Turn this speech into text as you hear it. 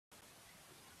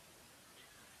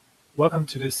Welcome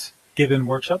to this GIBBON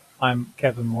workshop. I'm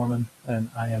Kevin Morman and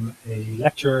I am a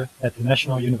lecturer at the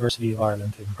National University of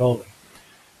Ireland in Galway.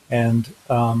 And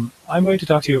I'm going to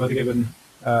talk to you about the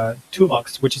GIBBON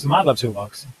toolbox, which is a MATLAB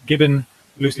toolbox. GIBBON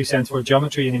loosely stands for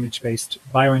Geometry and Image-Based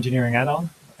Bioengineering Add-on,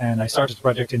 and I started the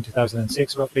project in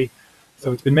 2006 roughly,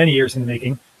 so it's been many years in the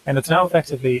making, and it's now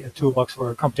effectively a toolbox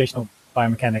for computational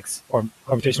biomechanics or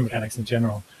computational mechanics in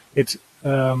general. Here's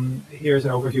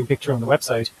an overview picture on the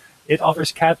website. It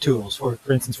offers CAD tools for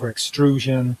instance, for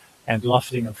extrusion and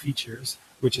lofting of features,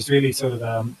 which is really sort of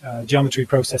a geometry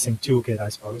processing toolkit, I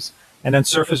suppose. And then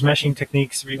surface meshing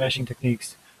techniques, remeshing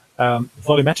techniques,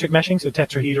 volumetric meshing, so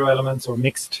tetrahedral elements or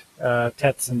mixed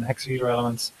tets and hexahedral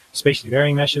elements, spatially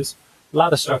varying meshes,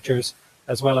 lattice structures,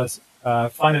 as well as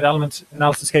finite element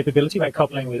analysis capability by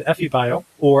coupling with FEBio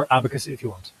or Abacus if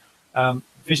you want.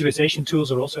 Visualization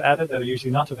tools are also added that are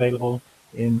usually not available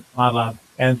in MATLAB,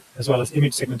 and as well as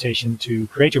image segmentation to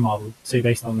create your model, say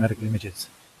based on medical images.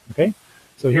 Okay,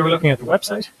 so here we're looking at the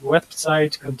website. The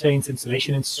website contains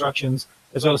installation instructions,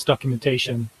 as well as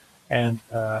documentation, and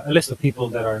a list of people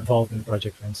that are involved in the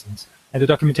project, for instance. And the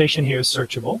documentation here is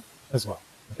searchable as well.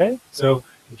 Okay, so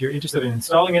if you're interested in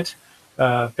installing it,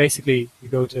 basically you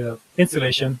go to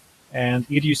installation, and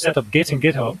either you set up Git in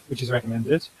GitHub, which is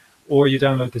recommended, or you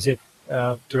download the zip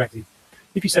directly.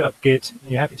 If you set up Git, and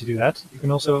you're happy to do that, you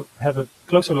can also have a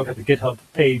closer look at the GitHub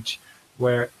page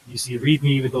where you see a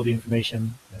README with all the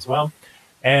information as well.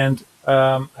 And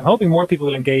I'm hoping more people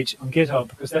will engage on GitHub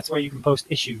because that's where you can post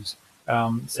issues.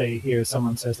 Say here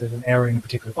someone says there's an error in a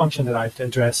particular function that I have to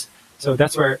address. So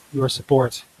that's where your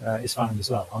support is found as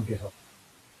well on GitHub.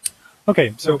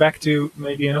 Okay, so back to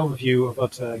maybe an overview of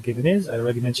what GIBBON is. I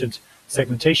already mentioned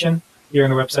segmentation. Here on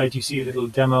the website you see a little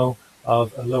demo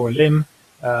of a lower limb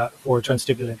for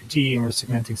transtibular amputee, and we're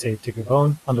segmenting, say, a particular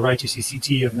bone. On the right, you see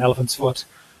CT of an elephant's foot,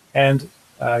 and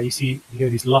you see here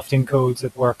these lofting codes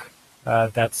at work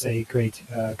that say create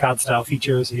CAD-style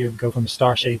features. Here we go from a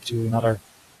star shape to another,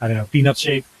 I don't know, peanut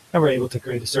shape, and we're able to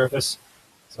create a surface.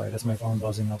 Sorry, that's my phone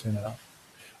buzzing. I'll turn that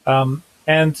off.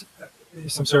 And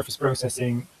some surface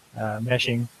processing,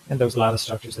 meshing, and those lattice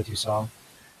structures that you saw.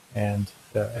 And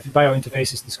the FEBio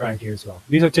interface is described here as well.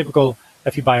 These are typical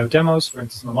FEBio demos, for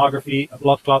instance, mammography, a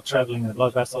blood clot traveling in a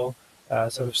blood vessel,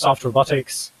 sort of soft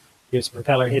robotics. Here's a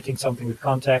propeller hitting something with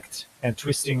contact, and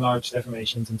twisting large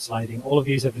deformations and sliding. All of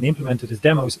these have been implemented as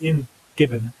demos in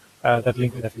GIBBON that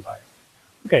link with FEBio.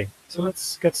 Okay, so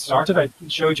let's get started. I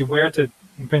showed you where to,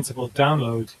 in principle,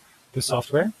 download the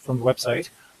software from the website.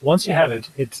 Once you have it,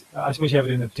 I suppose you have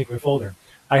it in a particular folder.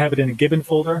 I have it in a GIBBON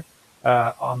folder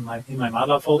in my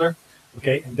MATLAB folder.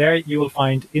 Okay, and there you will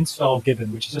find install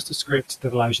GIBBON, which is just a script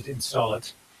that allows you to install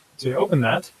it. So you open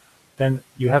that, then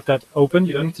you have that open.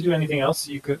 You don't need to do anything else.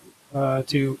 You could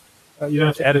you don't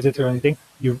have to edit it or anything.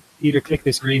 You either click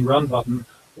this green run button,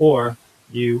 or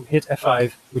you hit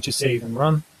F5, which is save and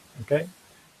run. Okay,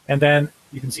 and then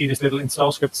you can see this little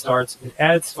install script starts. It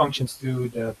adds functions to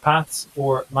the paths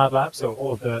for MATLAB, so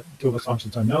all of the toolbox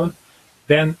functions are known.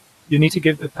 Then you need to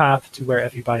give the path to where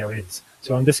FEBio is.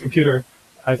 So on this computer,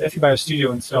 I have FEBio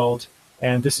Studio installed,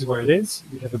 and this is where it is.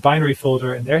 You have a binary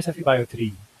folder, and there's FEBio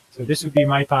 3. So this would be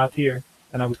my path here,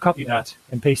 and I would copy that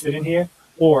and paste it in here,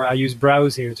 or I use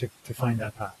browse here to find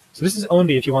that path. So this is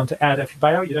only if you want to add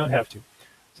FEBio, you don't have to.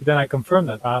 So then I confirm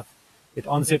that path, it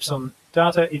unzips some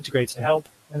data, integrates the help,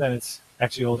 and then it's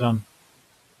actually all done.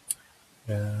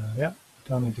 Yeah,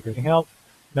 done integrating help.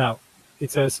 Now,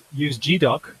 it says use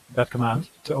gdoc, that command,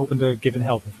 to open the GIBBON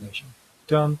help information.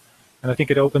 Done. And I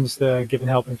think it opens the GIBBON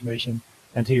help information,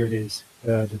 and here it is.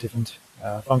 The different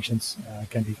functions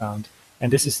can be found.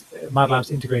 And this is MATLAB's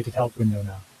integrated help window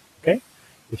now. Okay?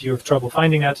 If you have trouble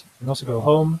finding that, you can also go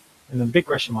home, and then big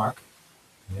question mark.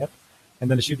 Yep.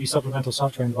 And then there should be supplemental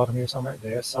software in the bottom here somewhere.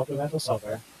 There's supplemental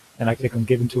software. And I click on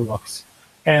GIBBON toolbox.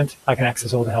 And I can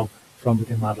access all the help from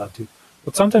within MATLAB too.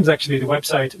 But sometimes actually the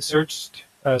website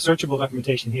searchable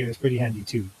documentation here is pretty handy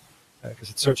too, because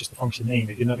it searches the function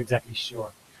name if you're not exactly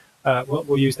sure.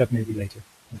 We'll use that maybe later.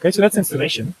 Okay, so that's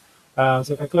installation. So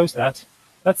if I close that,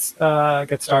 let's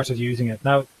get started using it.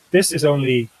 Now, this is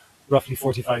only roughly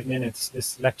 45 minutes,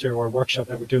 this lecture or workshop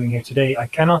that we're doing here today. I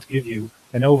cannot give you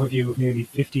an overview of nearly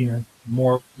 15 or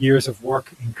more years of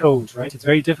work in code, right? It's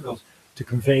very difficult to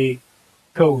convey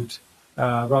code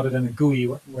rather than a GUI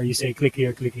where you say click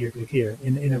here, click here, click here.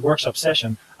 In a workshop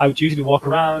session, I would usually walk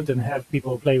around and have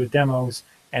people play with demos,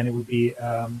 and it would be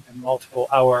a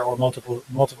multiple-hour or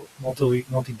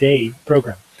multi-day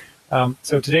program.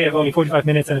 So today I have only 45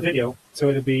 minutes and a video, so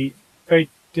it'll be very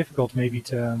difficult maybe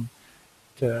to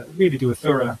really do a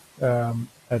thorough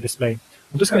display.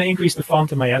 I'm just going to increase the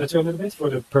font in my editor a little bit for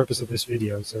the purpose of this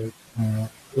video. So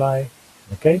apply.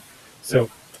 Okay. So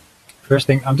first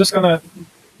thing, I'm just going to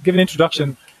give an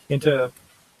introduction into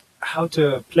how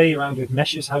to play around with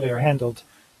meshes, how they are handled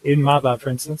in MATLAB, for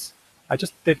instance. I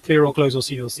just did clear all, close all,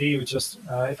 CLC, which just,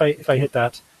 if I hit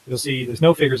that, you'll see there's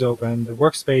no figures open, the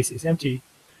workspace is empty,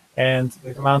 and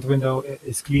the command window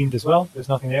is cleaned as well. There's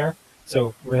nothing there.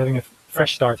 So we're having a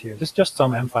fresh start here. This is just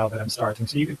some M file that I'm starting,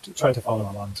 so you could try to follow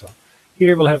along as well.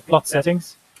 Here we'll have plot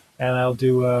settings, and I'll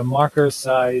do marker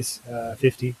size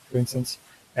 50, for instance,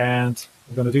 and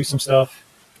we're going to do some stuff,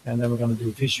 and then we're going to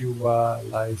do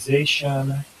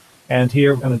visualization, and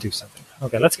here we're going to do something.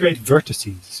 Okay, let's create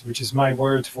vertices, which is my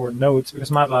word for nodes,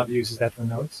 because MATLAB uses that for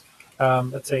nodes.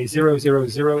 Let's say 0, 0,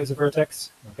 0 is a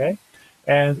vertex, okay?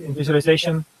 And in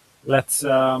visualization, let's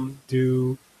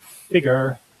do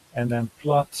figure and then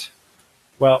plot.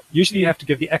 Well, usually you have to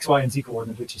give the x, y, and z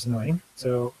coordinate, which is annoying,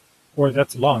 so, or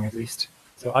that's long at least.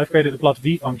 So I've created a plot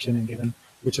v function in Gibbon,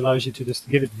 which allows you to just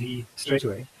give it v straight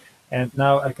away. And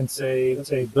now I can say, let's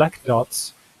say black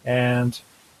dots, and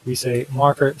we say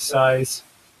marker size,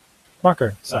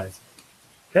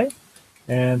 okay?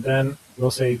 And then we'll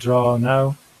say draw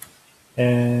now.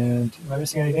 And am I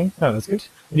missing anything? No, that's good.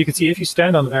 And you can see if you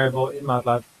stand on the variable in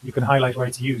MATLAB, you can highlight where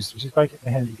it's used, which is quite a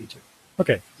handy feature.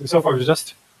 Okay, so far we're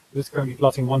just going to be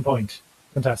plotting 1 point.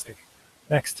 Fantastic.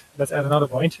 Next, let's add another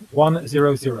point. 1,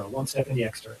 0, 0, 1 step in the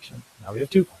x direction. Now we have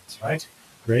 2 points, right?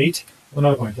 Great.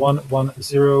 Another point. 1, 1,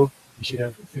 0. You should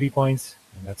have 3 points,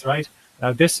 and that's right.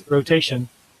 Now this rotation,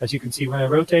 as you can see, when I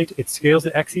rotate, it scales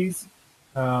the axes.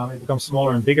 It becomes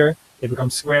smaller and bigger. It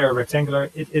becomes square or rectangular.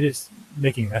 It is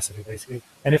making a mess of it, basically.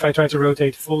 And if I try to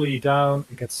rotate fully down,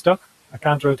 it gets stuck. I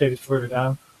can't rotate it further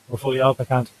down, or fully up, I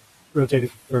can't rotate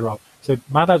it further up. So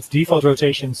MATLAB's default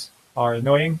rotations are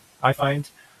annoying, I find.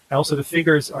 And also the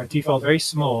figures are default very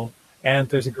small, and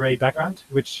there's a gray background,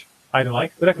 which I don't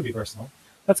like, but that could be personal.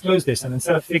 Let's close this, and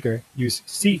instead of figure, use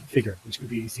C figure, which could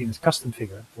be seen as custom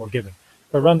figure for Gibbon.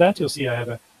 If I run that, you'll see I have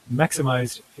a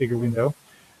maximized figure window.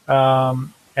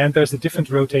 And there's a different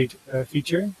rotate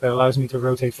feature that allows me to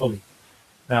rotate fully.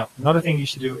 Now, another thing you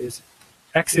should do is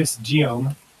axis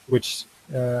geom, which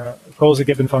calls a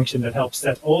Gibbon function that helps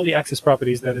set all the axis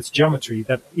properties that it's geometry,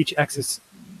 that each axis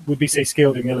would be, say,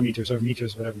 scaled in millimeters or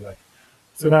meters, whatever you like.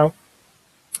 So now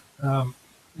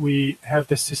we have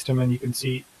this system, and you can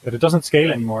see that it doesn't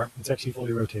scale anymore. It's actually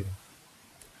fully rotating.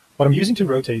 What I'm using to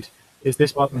rotate is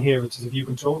this button here, which is a view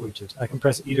control widget. I can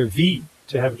press either V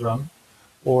to have it run,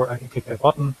 or I can click that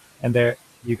button, and there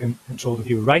you can control the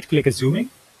view. Right click is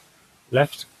zooming,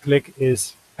 left click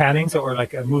is panning, so or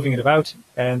like moving it about,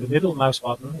 and the middle mouse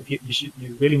button, if you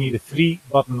really need a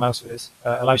 3-button mouse for this,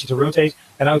 allows you to rotate.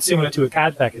 And now it's similar to a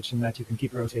CAD package in that you can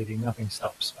keep rotating, nothing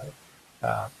stops.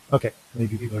 Right? Okay,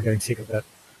 maybe people are getting sick of that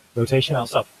rotation. I'll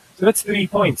stop. So that's 3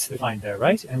 points defined there,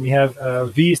 right? And we have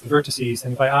V is the vertices,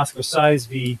 and if I ask for size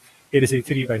V, it is a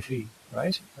 3 by 3,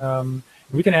 right?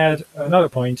 We can add another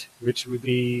point, which would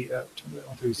be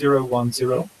 0, 1,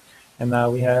 0, and now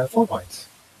we have 4 points.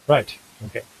 Right.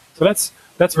 Okay. So that's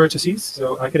vertices.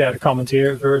 So I could add a comment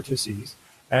here, vertices,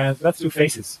 and let's do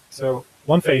faces. So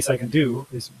one face I can do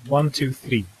is 1, 2,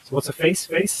 3. So what's a face?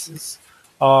 Faces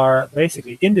are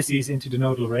basically indices into the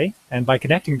nodal array, and by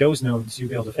connecting those nodes, you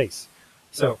build a face.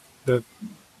 So the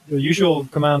usual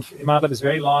command in MATLAB is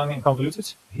very long and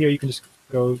convoluted. Here you can just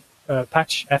go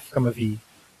patch f, v.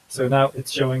 So now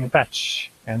it's showing a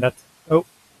patch, and that, oh,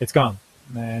 it's gone.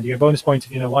 And you get a bonus point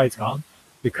if you know why it's gone,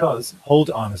 because hold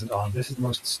on isn't on. This is the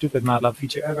most stupid MATLAB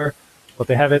feature ever, but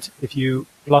they have it. If you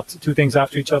plot 2 things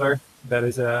after each other, that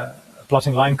is a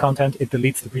plotting line content, it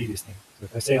deletes the previous thing. So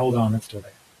if I say hold on, it's still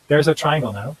there. There's a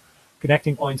triangle now,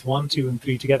 connecting points 1, 2, and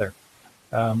 3 together.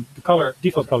 The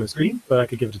default color is green, but I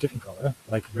could give it a different color,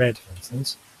 like red, for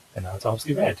instance, and now it's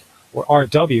obviously red. Or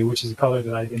RW, which is a color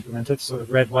that I've implemented, sort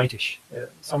of red whitish.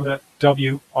 Some of the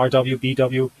W, RW,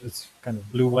 BW, it's kind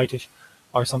of blue whitish,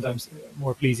 are sometimes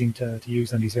more pleasing to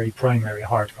use than these very primary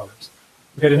hard colors.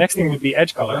 Okay, the next thing would be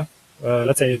edge color.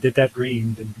 Let's say I did that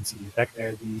green, then you can see the effect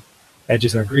there. The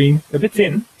edges are green, a bit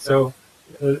thin, so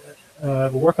we'll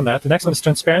work on that. The next one is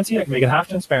transparency. I can make it half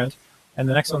transparent, and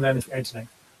the next one then is edge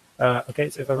length. Okay,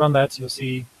 so if I run that, you'll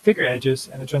see figure edges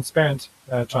and a transparent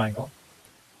triangle.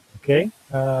 Okay,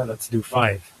 let's do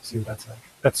 5. See what that's like.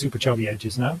 That's super chubby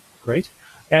edges now. Great.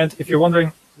 And if you're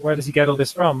wondering, where does he get all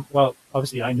this from? Well,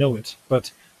 obviously I know it,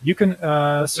 but you can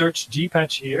search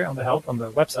gpatch here on the help on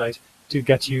the website to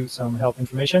get you some help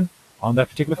information on that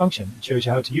particular function. It shows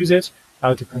you how to use it,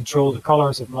 how to control the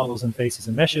colors of models and faces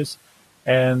and meshes.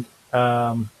 And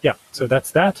yeah, so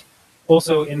that's that.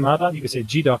 Also in MATLAB, you can say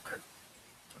gdoc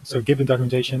so gibbon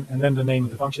documentation, and then the name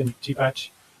of the function, gpatch,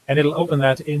 and it'll open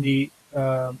that in the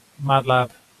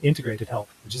MATLAB integrated help,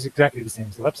 which is exactly the same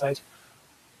as the website.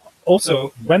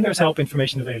 Also, when there's help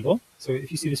information available, so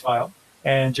if you see this file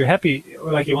and you're happy,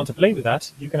 or like you want to play with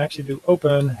that, you can actually do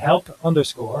open help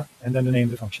underscore and then the name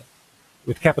of the function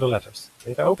with capital letters.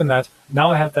 If I open that,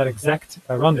 now I have that exact,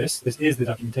 I run this is the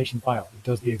documentation file. It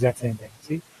does the exact same thing,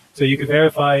 see? So you can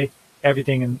verify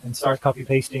everything and start copy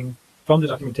pasting from the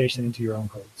documentation into your own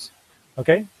codes.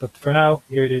 Okay, but for now,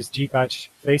 here it is, gpatch,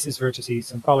 faces, vertices,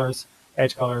 some colors,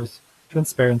 edge colors,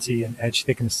 transparency, and edge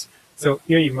thickness. So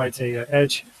here you might say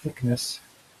edge thickness,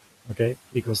 okay,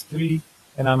 equals 3,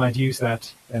 and I might use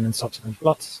that and in subsequent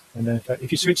plots. And then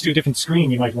if you switch to a different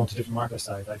screen, you might want a different marker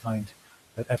size. I find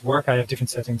that at work I have different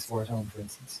settings for at home, for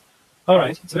instance. All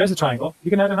right, so there's a triangle. You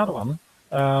can add another one.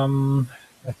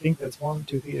 I think that's 1,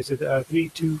 2, 3. Is it 3,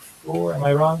 2, 4? Am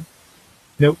I wrong?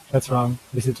 Nope, that's wrong.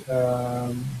 Is it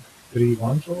 3,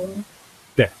 1, 4?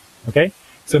 There. Okay.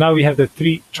 So now we have the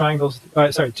 2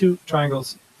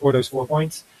 triangles for those 4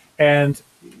 points. And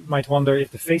you might wonder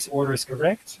if the face order is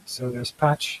correct. So there's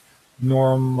patch,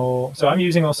 normal. So I'm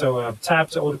using also a tab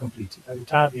to autocomplete. I have a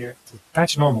tab here to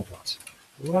patch normal plot.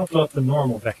 We'll plot the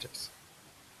normal vectors.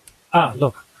 Ah,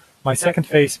 look, my second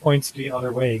face points the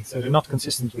other way, so they're not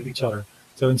consistent with each other.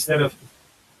 So instead of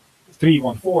 3,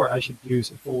 1, 4, I should use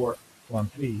 4, 1,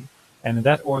 3. And in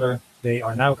that order, they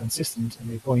are now consistent and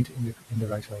they point in the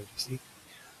right way, you see.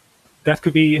 That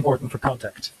could be important for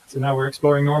contact. So now we're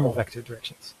exploring normal vector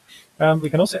directions.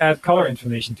 We can also add color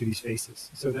information to these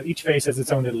faces, so that each face has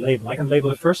its own little label. I can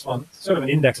label the first one, sort of an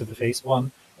index of the face,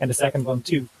 1, and the second one,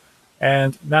 2.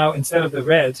 And now instead of the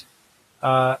red,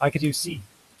 I could use C.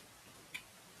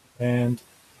 And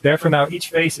therefore now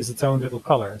each face is its own little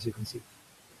color, as you can see.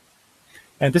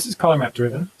 And this is color map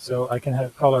driven, so I can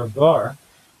have color bar,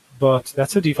 but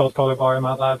that's a default color bar in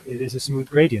MATLAB. It is a smooth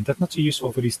gradient. That's not so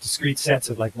useful for these discrete sets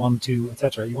of like 1, 2,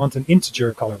 etc. You want an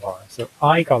integer color bar. So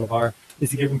I color bar is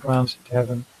the given command to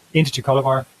have an integer color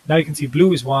bar. Now you can see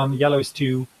blue is 1, yellow is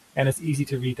 2, and it's easy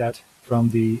to read that from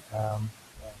the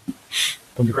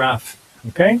graph.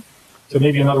 Okay, so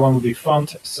maybe another one would be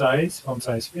font size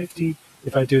 50.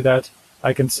 If I do that,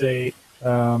 I can say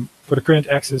for the current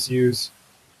axis use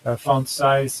font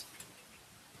size,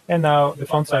 and now the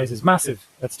font size is massive.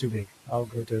 That's too big. I'll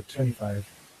go to 25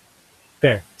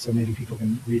 there, so maybe people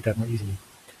can read that more easily.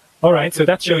 All right, so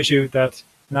that shows you that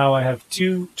now I have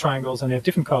 2 triangles and they have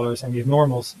different colors and we have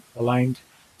normals aligned.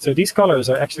 So these colors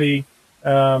are actually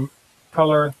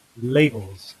color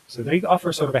labels. So they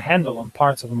offer sort of a handle on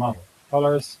parts of a model.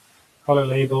 Colors, color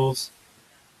labels,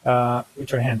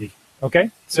 which are handy.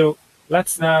 Okay, so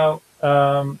let's now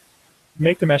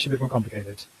make the mesh a bit more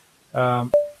complicated.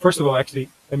 First of all, actually,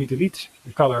 let me delete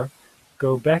the color,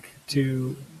 go back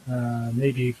to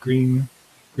maybe green,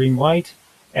 white,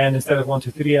 and instead of 1,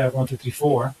 2, 3, I have 1, 2, 3,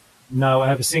 4. Now I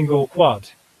have a single quad.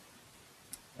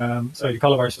 Sorry, the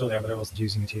color bar is still there, but I wasn't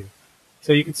using it here.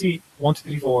 So you can see 1, 2,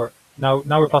 3, 4. Now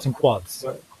we're plotting quads.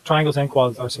 So triangles and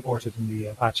quads are supported in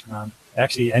the patch command.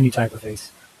 Actually, any type of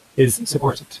face is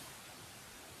supported.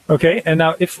 Okay, and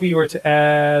now if we were to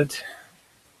add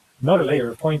another layer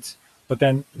of points, but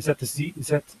then set the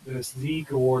z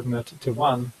coordinate to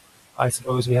 1, I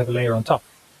suppose we have a layer on top.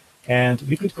 And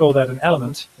we could call that an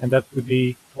element, and that would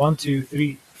be 1, 2,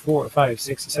 3, 4, 5,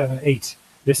 6, 7, 8.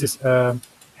 This is a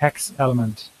hex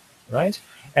element, right?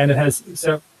 And it has,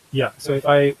 so yeah, so if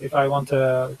I want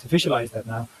to visualize that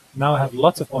now I have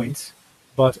lots of points,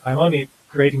 but I'm only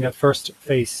creating that first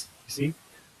face, you see?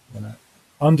 I'm gonna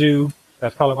undo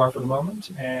that color bar for the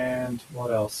moment, and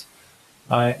what else?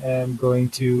 I am going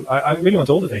to, I really want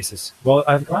all the faces. Well,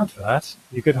 I have a command for that.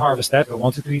 You could harvest that, go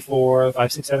 1, 2, 3, 4,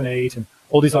 5, 6, 7, 8, and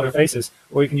all these other faces.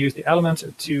 Or you can use the element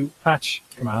to patch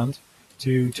command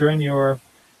to turn your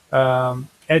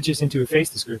edges into a face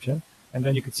description. And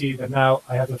then you can see that now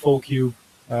I have the full cube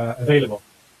available.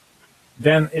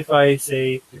 Then if I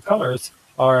say the colors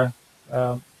are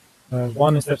 1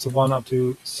 in steps of 1 up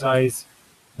to size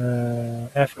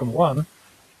f(1),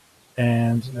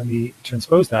 and let me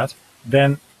transpose that,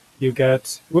 then you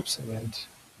get, whoops, I'm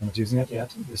not using it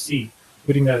yet, the C,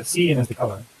 putting that C in as the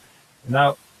color. And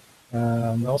now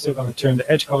I'm also going to turn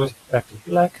the edge colors back to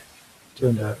black,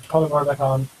 turn the color bar back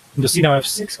on, and you'll see now I have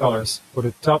 6 colors for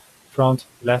the top, front,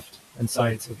 left, and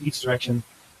sides of each direction.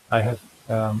 I have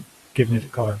given it a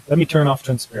color. Let me turn off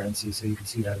transparency so you can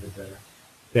see that a bit better.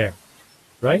 There,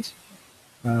 right?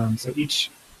 So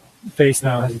each face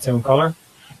now has its own color,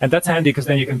 and that's handy because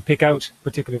then you can pick out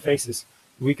particular faces.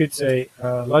 We could say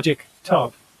logic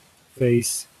top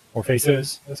face, or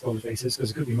faces, let's call it faces because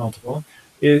it could be multiple,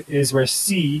 is where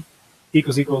C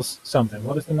equals something.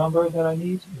 What is the number that I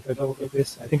need? If I double click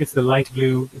this, I think it's the light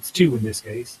blue. It's 2 in this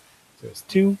case. So it's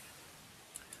 2.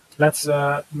 Let's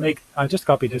I just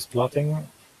copy this plotting,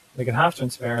 make it half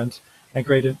transparent, and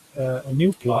create a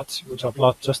new plot, which I'll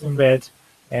plot just in red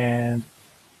and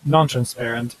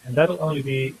non-transparent, and that'll only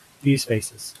be these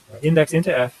faces. Index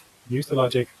into F, use the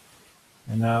logic,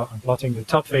 and now I'm plotting the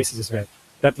top faces as red.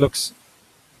 That looks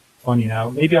funny now.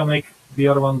 Maybe I'll make the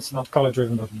other ones not color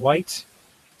driven but white,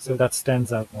 so that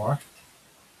stands out more.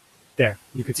 There,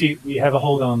 you can see we have a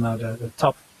hold on now the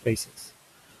top faces.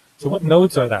 So what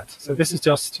nodes are that? So this is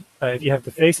just, if you have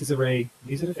the faces array,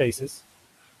 these are the faces,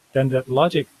 then that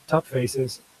logic top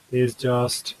faces is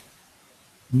just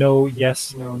no,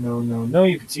 yes, no, no, no, no.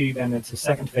 You can see then it's the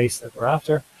second face that we're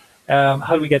after.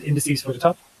 How do we get indices for the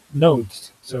top?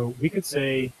 Nodes. So we could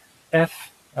say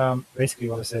F, basically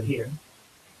what I said here.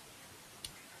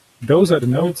 Those are the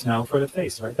nodes now for the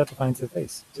face, right? That defines the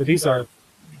face. So these are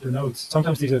the nodes.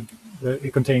 Sometimes these are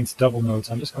it contains double nodes.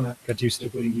 I'm just going to get used to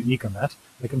putting unique on that.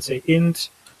 I can say int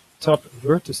top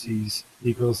vertices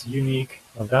equals unique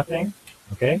of that thing.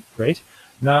 Okay, great.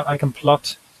 Now I can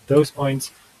plot those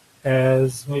points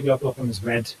as, maybe I'll plot them as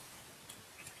red.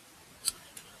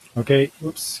 Okay,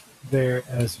 oops, they're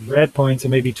as red points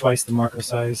and maybe twice the marker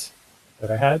size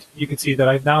that I had. You can see that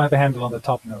I now have a handle on the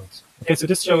top nodes. Okay, so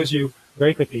this shows you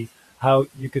very quickly how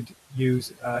you could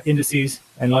use indices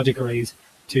and logic arrays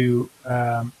to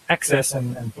access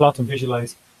and plot and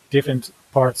visualize different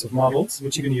parts of models,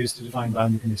 which you can use to define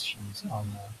boundary conditions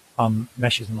on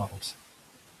meshes and models.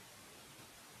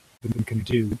 What you can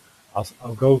do,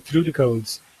 I'll go through the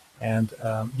codes, and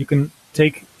you can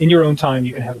take, in your own time,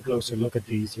 you can have a closer look at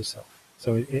these yourself.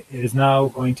 So it is now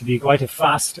going to be quite a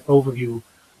fast overview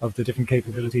of the different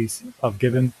capabilities of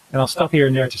Gibbon. And I'll stop here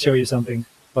and there to show you something,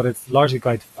 but it's largely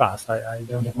quite fast. I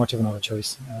don't have much of another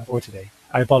choice for today.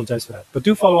 I apologize for that. But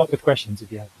do follow up with questions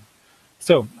if you have them.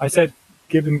 So I said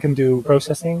Gibbon can do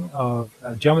processing of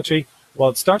geometry. Well,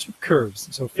 it starts with curves.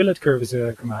 So fillet curve is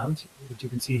a command that you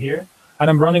can see here. And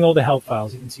I'm running all the help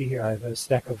files. You can see here I have a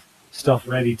stack of stuff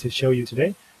ready to show you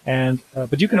today. And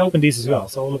but you can open these as well.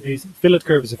 So all of these, fillet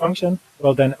curve is a function.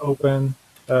 Well, then open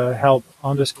help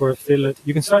underscore fillet.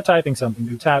 You can start typing something,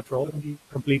 do tab for all the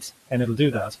completes, and it'll do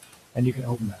that. And you can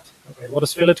open that. Okay, what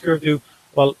does fillet curve do?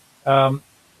 Well,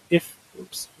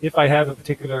 if I have a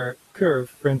particular curve,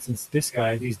 for instance, this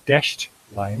guy, these dashed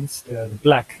lines, the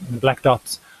black and the black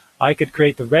dots, I could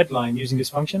create the red line using this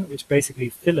function, which basically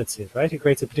fillets it, right? It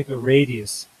creates a particular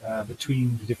radius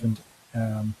between the different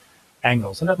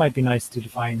angles. And that might be nice to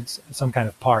define some kind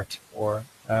of part or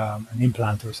an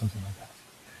implant or something like that.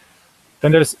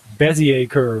 Then there's Bezier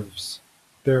curves.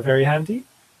 They're very handy.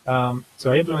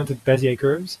 So I implemented Bezier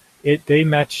curves. They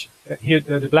match, here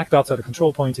the black dots are the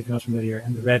control points if you're not familiar,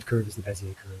 and the red curve is the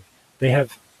Bezier curve. They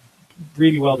have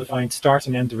really well-defined start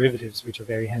and end derivatives, which are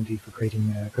very handy for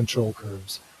creating control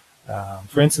curves.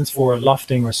 For instance, for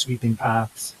lofting or sweeping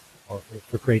paths, or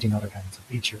for creating other kinds of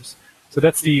features. So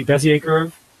that's the Bezier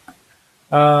curve.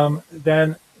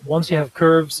 Then once you have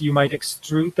curves, you might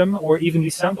extrude them or evenly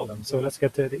sample them. So let's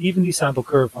get to the evenly sample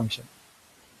curve function.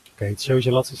 Okay, it shows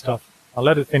you lots of stuff. I'll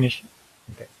let it finish.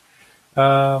 Okay.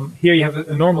 Here you have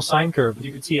a normal sine curve, but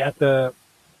you can see at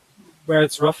where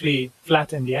it's roughly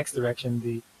flat in the x direction,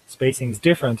 the spacing is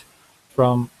different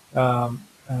from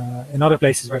in other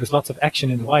places where there's lots of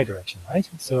action in the y direction, right?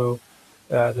 So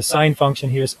the sine function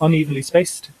here is unevenly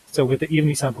spaced. So with the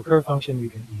evenly sample curve function, we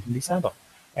can evenly sample.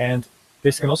 And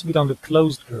this can also be done with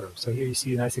closed curves. So here you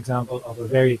see a nice example of a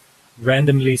very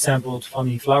randomly sampled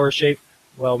funny flower shape.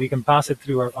 Well, we can pass it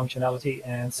through our functionality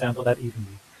and sample that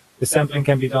evenly. The sampling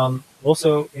can be done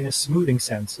also in a smoothing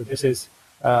sense. So this is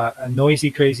a noisy,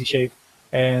 crazy shape.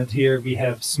 And here we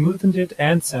have smoothened it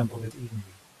and sampled it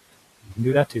evenly. You can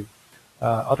do that too.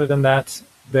 Other than that,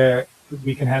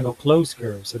 we can handle closed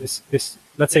curves. So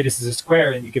let's say this is a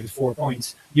square and you give it 4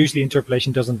 points. Usually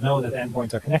interpolation doesn't know that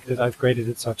endpoints are connected. I've created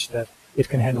it such that it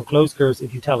can handle closed curves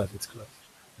if you tell it it's closed.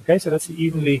 Okay, so that's the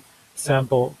evenly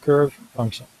sample curve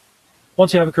function.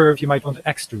 Once you have a curve, you might want to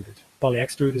extrude it.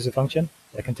 Polyextrude is a function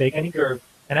that can take any curve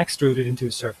and extrude it into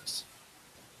a surface.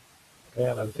 Okay,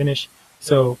 I'll let it finish.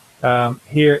 So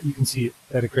here you can see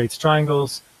that it creates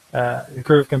triangles. The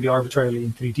curve can be arbitrarily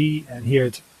in 3D, and here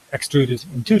it's extruded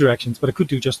in 2 directions, but it could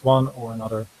do just one or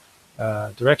another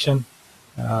direction.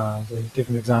 So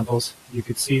different examples. You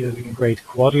could see that we can create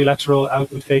quadrilateral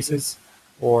output faces,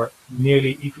 or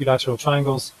nearly equilateral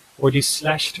triangles, or these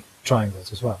slashed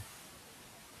triangles as well.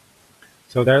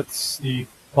 So that's the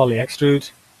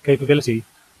polyextrude capability.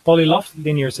 Polyloft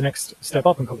linear is the next step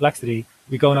up in complexity.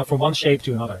 We go now from one shape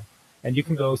to another. And you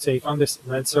can go, say, from this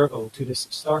red circle to this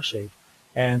star shape.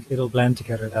 and it'll blend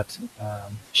together that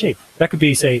shape. That could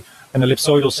be, say, an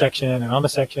ellipsoidal section, another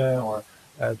section, or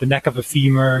the neck of a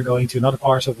femur going to another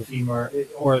part of the femur,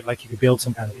 or like you could build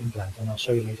some kind of implant, and I'll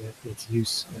show you later its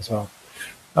use as well.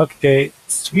 Okay,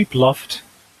 sweep loft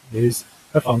is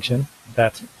a function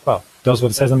that, well, does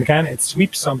what it says on the can. It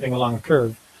sweeps something along a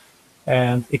curve,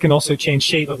 and it can also change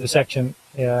shape of the section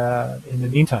in the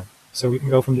meantime. So we can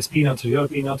go from this peanut to the other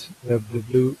peanut, the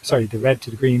red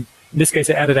to the green. In this case,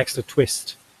 I added extra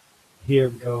twist. Here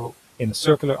we go in a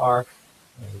circular arc.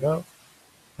 There we go.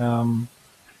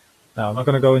 Now, I'm not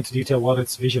going to go into detail what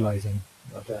it's visualizing,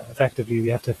 but effectively we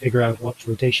have to figure out what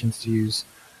rotations to use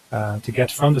to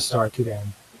get from the start to the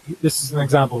end. This is an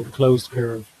example of a closed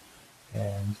curve,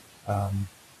 and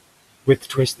with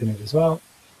twist in it as well.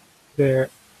 There.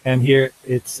 And here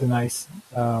it's a nice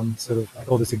sort of, I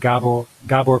call this a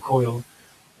Gabor coil.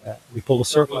 We pull a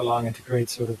circle along and to create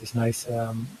sort of this nice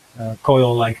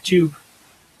coil-like tube.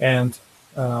 And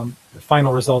the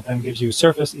final result then gives you a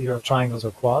surface, either of triangles or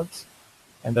quads.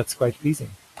 And that's quite pleasing.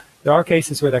 There are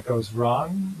cases where that goes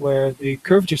wrong, where the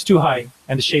curvature is too high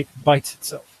and the shape bites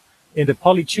itself. In the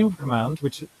polytube command,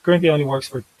 which currently only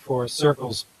works for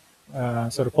circles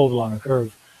sort of pulled along a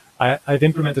curve, I've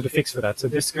implemented a fix for that. So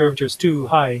this curvature is too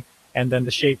high, and then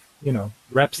the shape,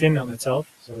 wraps in on itself,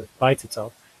 so it bites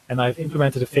itself. And I've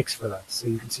implemented a fix for that. So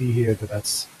you can see here that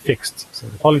that's fixed. So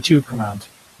the polytube command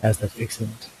has that fix in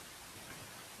it.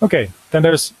 Okay, then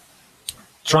there's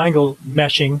triangle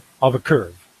meshing of a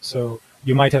curve. So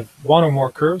you might have one or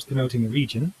more curves denoting a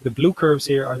region. The blue curves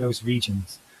here are those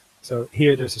regions. So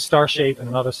here there's a star shape and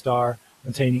another star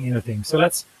containing inner things. So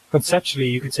let's conceptually,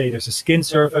 you could say there's a skin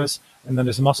surface, and then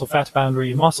there's a muscle fat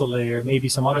boundary, a muscle layer, maybe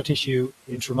some other tissue,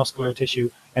 intramuscular tissue,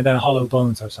 and then hollow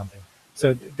bones or something.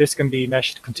 So this can be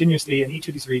meshed continuously, and each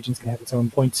of these regions can have its own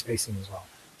point spacing as well.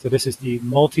 So this is the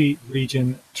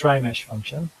multi-region tri-mesh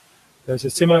function. There's a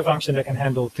similar function that can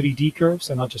handle 3D curves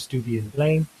and not just 2D in the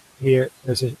plane. Here,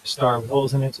 there's a star with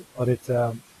holes in it, but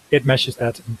it meshes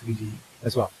that in 3D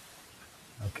as well.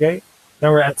 Okay,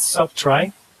 then we're at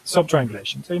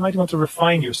subtriangulation. So you might want to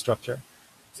refine your structure.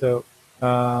 So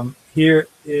here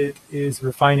it is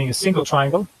refining a single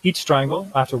triangle. Each triangle,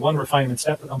 after one refinement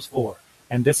step, becomes 4.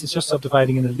 And this is just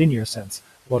subdividing in a linear sense.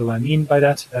 What do I mean by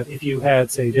that? That if you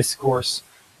had, say, this coarse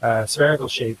spherical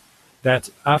shape, that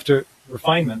after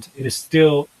refinement, it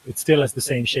still has the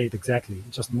same shape exactly,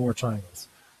 just more triangles.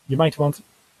 You might want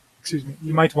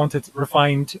it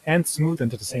refined and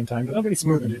smoothened at the same time, but not really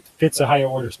smoothened. It fits a higher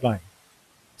order spline.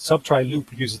 Subtri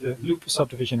loop uses the loop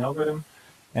subdivision algorithm,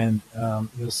 and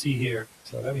you'll see here.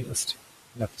 So let me just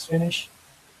let this finish.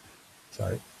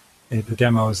 Sorry, the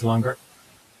demo is longer.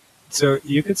 So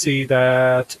you could see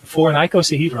that for an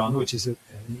icosahedron, which is an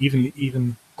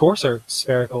even coarser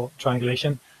spherical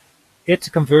triangulation, it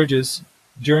converges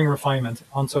during refinement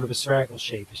on sort of a spherical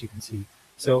shape, as you can see.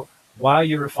 So while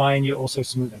you refine, you also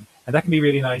smoothen, and that can be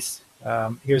really nice.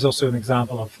 Here's also an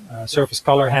example of surface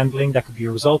color handling. That could be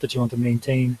a result that you want to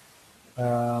maintain,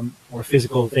 or a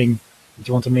physical thing that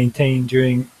you want to maintain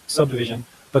during subdivision.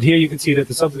 But here you can see that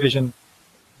the subdivision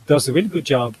does a really good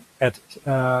job at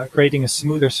creating a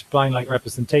smoother spline-like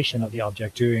representation of the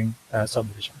object during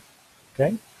subdivision.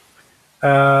 Okay,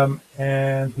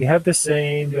 and we have the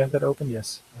same. Do you have that open?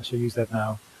 Yes, I shall use that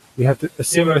now. We have a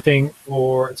similar thing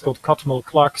for, it's called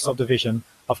Cottonell-Clark subdivision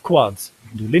of quads. You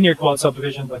can do linear quad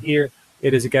subdivision, but here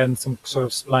it is again some sort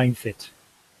of spline fit.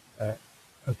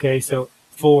 Okay, so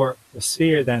for a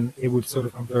sphere, then it would sort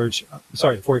of converge.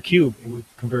 Sorry, for a cube, it would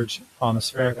converge on a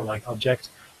spherical-like object.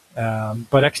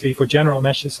 But actually, for general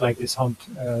meshes like this humped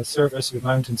surface with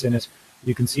mountains in it,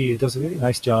 you can see it does a really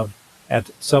nice job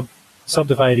at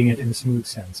subdividing it in a smooth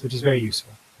sense, which is very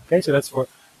useful. Okay, so that's for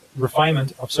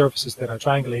refinement of surfaces that are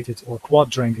triangulated or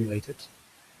quadrangulated.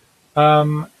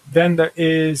 Then there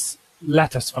is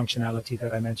lattice functionality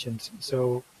that I mentioned.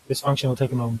 So this function will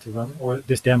take a moment to run, or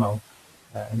this demo,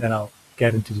 and then I'll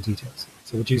get into the details.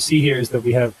 So what you see here is that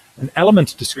we have an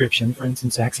element description, for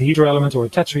instance, a hexahedral element or a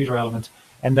tetrahedral element,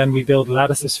 and then we build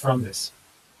lattices from this.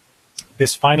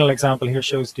 This final example here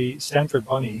shows the Stanford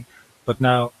bunny, but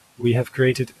now we have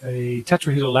created a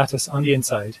tetrahedral lattice on the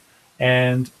inside,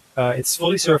 and it's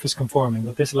fully surface conforming,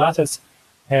 but this lattice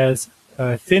has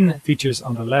thin features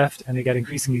on the left, and they get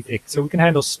increasingly thick. So we can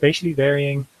handle spatially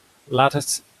varying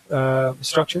lattice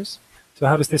structures. So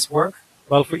how does this work?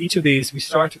 Well, for each of these, we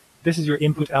start, this is your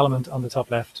input element on the top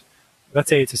left. Let's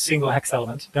say it's a single hex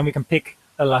element. Then we can pick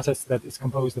a lattice that is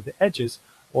composed of the edges,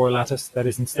 or a lattice that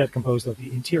is instead composed of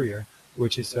the interior,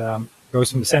 which is goes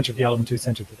from the center of the element to the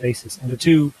center of the faces. And the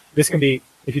two, this can be,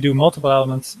 if you do multiple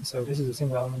elements, so this is a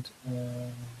single element,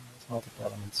 multiple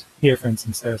elements. Here, for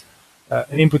instance, there's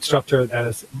an input structure that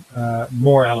has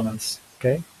more elements.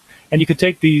 Okay, and you could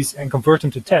take these and convert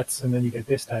them to TETs, and then you get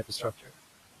this type of structure.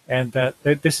 And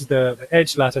this is the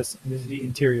edge lattice, and this is the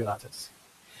interior lattice.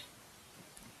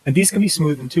 And these can be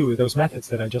smoothened too with those methods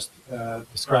that I just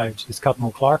described, this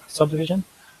Cottonell-Clark subdivision.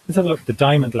 Let's have a look at the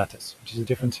diamond lattice, which is a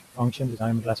different function, the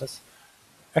diamond lattice.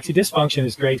 Actually, this function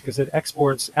is great because it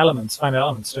exports elements, finite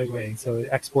elements, straight away. So it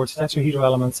exports tetrahedral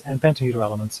elements and pentahedral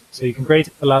elements. So you can create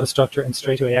a lattice structure and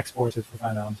straight away export it for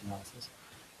finite element analysis.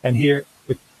 And here,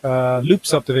 with loop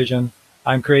subdivision,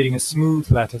 I'm creating a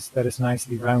smooth lattice that is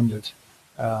nicely rounded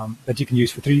that you can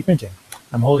use for 3D printing.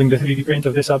 I'm holding the 3D print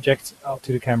of this object up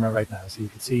to the camera right now, so you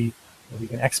can see that we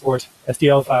can export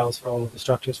STL files for all of the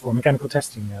structures for mechanical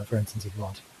testing, for instance, if you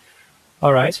want.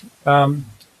 All right,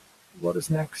 what is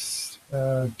next?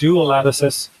 Dual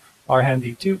lattices are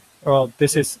handy too. Well,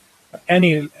 this is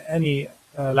any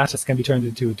lattice can be turned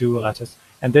into a dual lattice,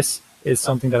 and this is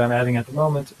something that I'm adding at the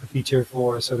moment, a feature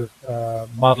for sort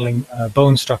of modeling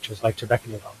bone structures like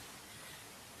trabecular bone.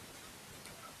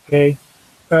 Okay.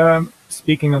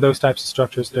 Speaking of those types of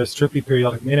structures, there's strictly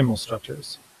periodic minimal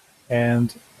structures,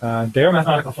 and they are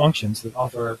mathematical functions that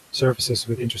offer surfaces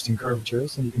with interesting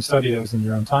curvatures, and you can study those in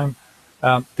your own time.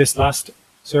 This last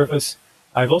surface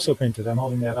I've also printed. I'm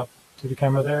holding that up to the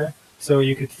camera there, so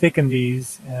you could thicken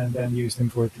these and then use them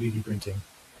for 3D printing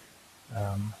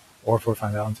or for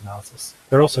finite element analysis.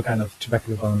 They're also kind of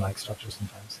trabecular bone-like structures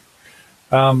sometimes.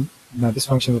 Now this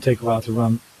function will take a while to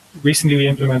run. Recently we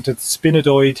implemented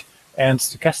spinodoid and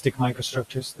stochastic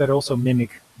microstructures that also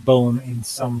mimic bone in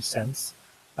some sense.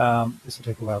 This will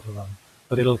take a while to run,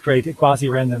 but it'll create a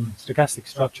quasi-random stochastic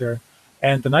structure.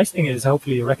 And the nice thing is,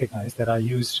 hopefully you recognize that I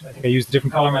think I used a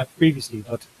different color map previously,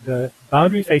 but the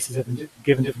boundary faces have been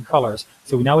given different colors.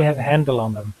 So now we have a handle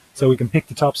on them, so we can pick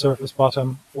the top surface,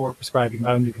 bottom, for prescribing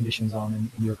boundary conditions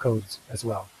on in your codes as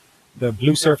well. The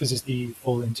blue surface is the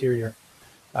full interior.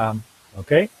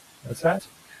 Okay, that's that.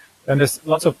 And there's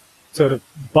lots of sort of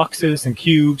boxes and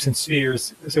cubes and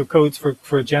spheres, so codes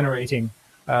for generating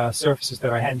surfaces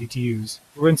that are handy to use,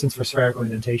 for instance, for spherical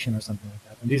indentation or something like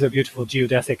that. And these are beautiful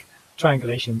geodesic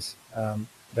triangulations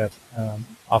that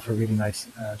offer really nice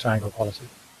triangle quality.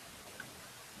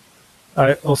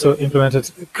 I also implemented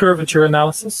curvature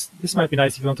analysis. This might be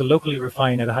nice if you want to locally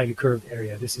refine at a highly curved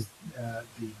area. This is the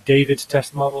David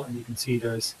test model, and you can see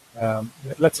there's,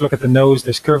 let's look at the nose.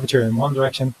 There's curvature in one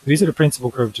direction. These are the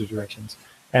principal curvature directions.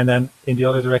 And then in the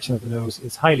other direction of the nose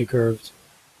is highly curved.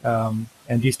 And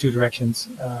these two directions,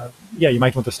 yeah, you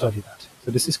might want to study that.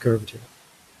 So this is curvature.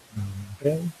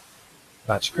 Okay,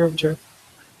 batch curvature.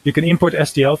 You can import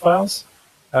STL files.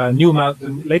 The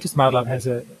latest MATLAB has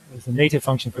a native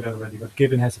function for that already, but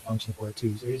GIBBON has a function for it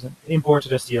too. So here's an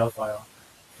imported STL file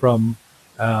from,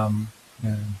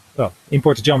 well,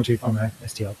 imported geometry from an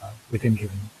STL file within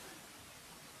GIBBON.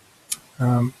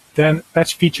 Then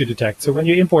batch feature detect. So when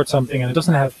you import something and it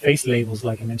doesn't have face labels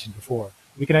like I mentioned before,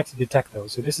 we can actually detect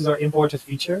those. So this is our imported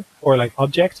feature or like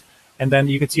object, and then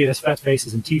you can see it has flat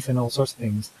faces and teeth and all sorts of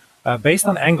things. Based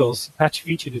on angles, patch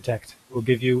feature detect will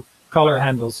give you color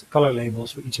handles, color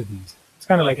labels for each of these. It's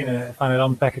kind of like in a finite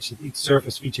element package that each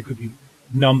surface feature could be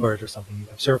numbered or something. You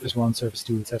have surface 1, surface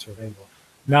 2, etc. available.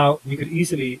 Now you could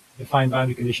easily define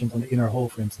boundary conditions on the inner hull,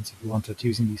 for instance, if you wanted,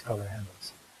 using these color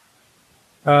handles.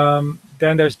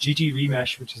 Then there's GG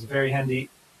remesh, which is a very handy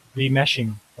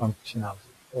remeshing functionality.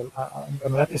 So I'm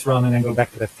going to let this run and then go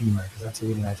back to that femur, because that's a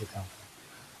really nice example.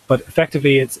 But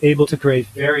effectively, it's able to create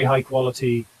very high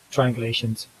quality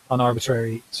triangulations on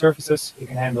arbitrary surfaces. You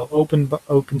can handle open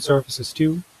surfaces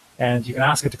too, and you can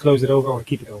ask it to close it over or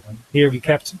keep it open. Here we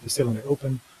kept the cylinder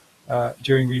open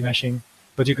during remeshing,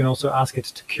 but you can also ask it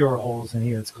to cure holes, and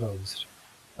here it's closed.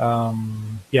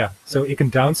 Yeah, so it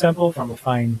can downsample from a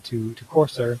fine to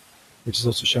coarser, which is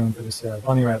also shown for this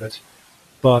bunny rabbit.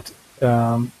 But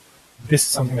this is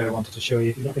something that I wanted to show you.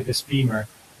 If you look at this femur,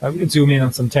 we can zoom in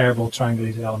on some terrible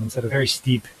triangulated elements that are very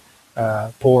steep,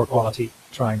 poor quality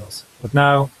triangles. But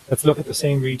now let's look at the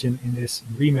same region in this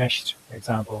remeshed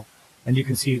example, and you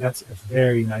can see that's a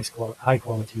very nice, high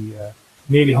quality,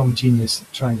 nearly homogeneous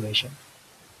triangulation.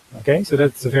 Okay, so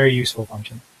that's a very useful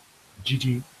function.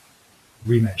 GG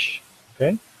remesh.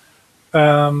 Okay,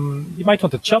 you might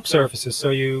want to chop surfaces, so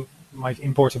you might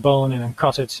import a bone and then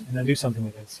cut it and then do something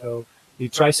with it. So the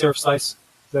trisurf slice,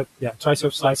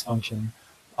 trisurf slice function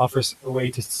offers a way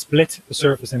to split the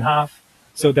surface in half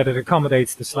so that it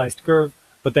accommodates the sliced curve,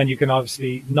 but then you can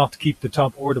obviously not keep the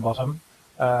top or the bottom,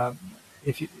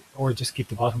 or just keep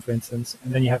the bottom, for instance,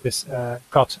 and then you have this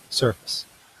cut surface.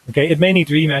 Okay, it may need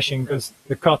remeshing because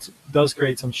the cut does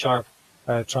create some sharp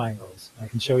triangles. I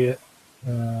can show you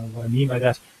what I mean by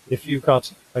that. if you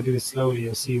cut, if I do this slowly,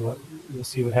 you'll see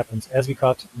what happens as we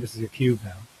cut. This is a cube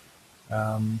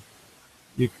now.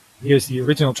 Here's the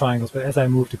original triangles, but as I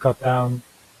move to cut down,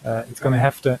 it's going to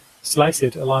have to slice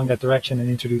it along that direction and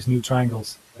introduce new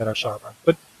triangles that are sharper.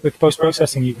 But with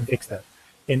post-processing, you can fix that.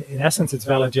 In essence, it's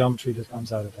valid geometry that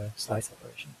comes out of a slice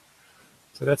operation.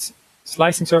 So that's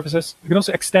slicing surfaces. You can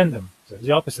also extend them. So it's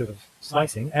the opposite of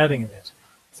slicing, adding a bit.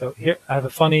 So here I have a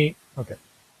funny, okay,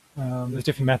 there's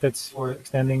different methods for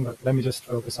extending, but let me just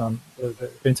focus on the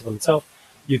principle itself.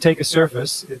 You take a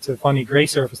surface, it's a funny gray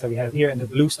surface that we have here, and the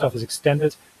blue stuff is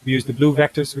extended. We use the blue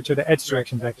vectors, which are the edge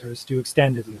direction vectors, to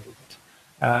extend it a little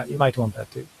bit. You might want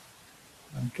that too.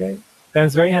 Okay, then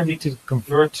it's very handy to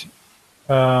convert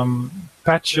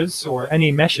patches or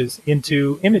any meshes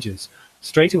into images.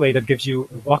 Straight away, that gives you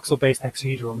a voxel-based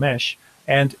hexahedral mesh.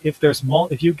 And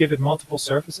if you give it multiple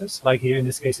surfaces, like here in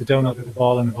this case, a donut with a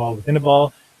ball and a ball within a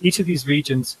ball, each of these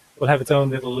regions will have its own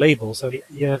little label. So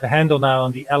you have a handle now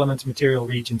on the element material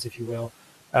regions, if you will.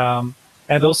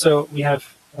 And also we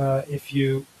have, if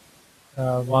you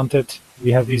wanted,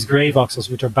 we have these gray voxels,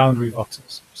 which are boundary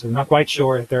voxels. So we're not quite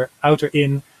sure if they're out or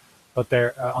in, but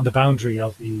they're on the boundary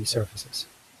of the surfaces.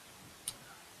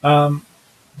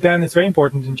 Then it's very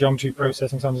important in geometry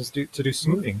processing sometimes to do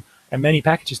smoothing. And many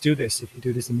packages do this. If you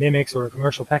do this in Mimics or a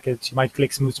commercial package, you might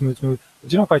click smooth, smooth, smooth,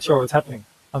 but you're not quite sure what's happening.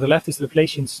 On the left is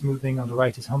Laplacian smoothing, on the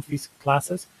right is Humphreys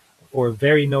classes for a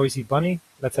very noisy bunny.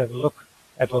 Let's have a look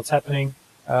at what's happening.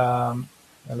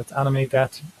 Let's animate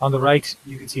that. On the right,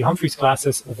 you can see Humphreys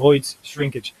classes avoids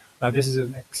shrinkage. Now this is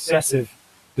an excessive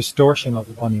distortion of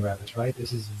the bunny rabbit, right?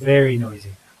 This is very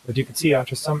noisy. But you can see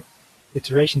after some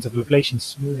iterations of Laplacian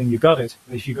smoothing, you got it.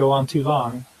 But if you go on too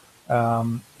long,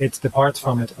 it departs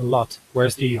from it a lot.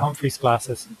 Whereas the Humphreys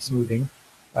classes smoothing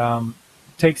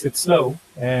takes it slow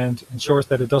and ensures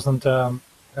that it doesn't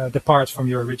depart from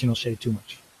your original shape too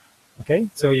much. Okay,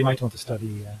 so you might want to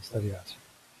study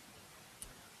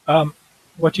that.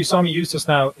 What you saw me use just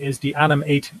now is the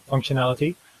animate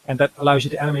functionality, and that allows you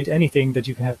to animate anything that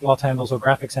you can have plot handles or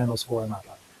graphics handles for in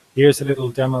MATLAB. Here's a little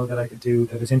demo that I could do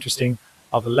that is interesting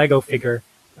of a Lego figure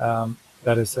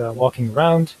that is walking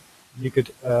around. You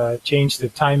could change the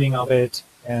timing of it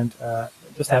and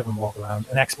just have them walk around,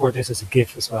 and export this as a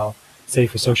GIF as well, say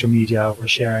for social media or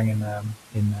sharing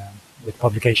with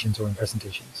publications or in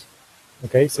presentations.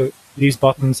 Okay, so these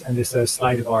buttons and this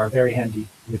slider bar are very handy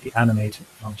with the animate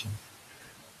function.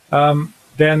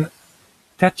 Then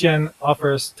TETGen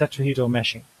offers tetrahedral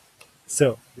meshing.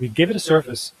 So we give it a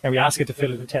surface and we ask it to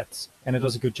fill it with tets, and it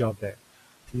does a good job there.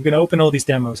 You can open all these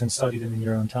demos and study them in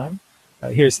your own time.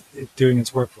 Here's it doing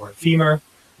its work for a femur.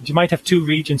 You might have two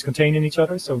regions containing each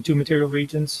other, so two material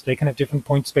regions. They can have different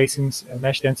point spacings and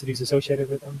mesh densities associated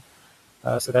with them.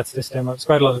 So that's this demo. There's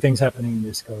quite a lot of things happening in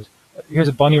this code. Here's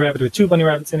a bunny rabbit with two bunny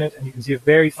rabbits in it, and you can see a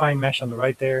very fine mesh on the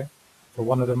right there for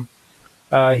one of them.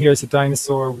 Here's a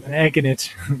dinosaur with an egg in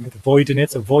it, with a void in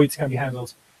it, so voids can be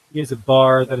handled. Here's a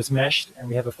bar that is meshed, and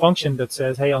we have a function that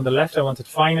says, hey, on the left I want it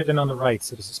finer than on the right,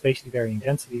 so there's a spatially varying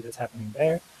density that's happening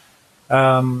there.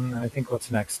 I think what's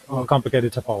next? Oh,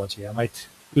 complicated topology. I might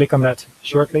click on that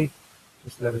shortly.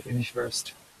 Just let it finish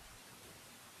first.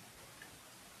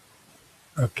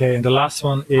 Okay, and the last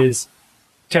one is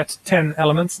TET 10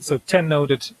 elements. So 10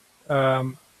 noded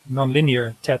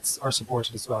nonlinear TETs are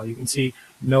supported as well. You can see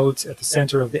nodes at the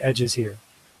center of the edges here.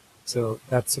 So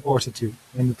that's supported too.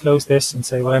 When you close this and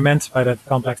say what I meant by that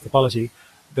complex topology,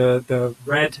 the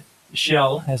red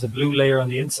shell has a blue layer on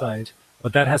the inside,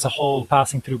 but that has a hole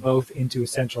passing through both into a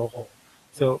central hole.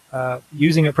 So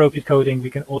using appropriate coding,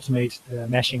 we can automate the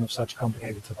meshing of such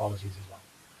complicated topologies as well.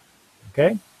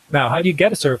 Okay. Now, how do you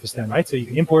get a surface then, right? So you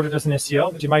can import it as an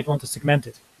STL, but you might want to segment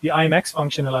it. The IMX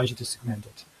function allows you to segment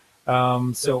it.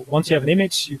 So once you have an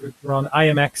image, you could run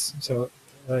IMX. So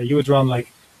you would run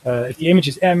like, if the image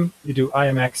is M, you do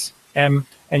IMX M,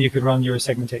 and you could run your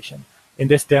segmentation. In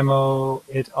this demo,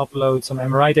 it uploads some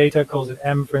MRI data, calls it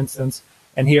M, for instance.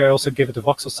 And here I also give it the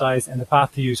voxel size and the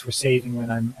path to use for saving when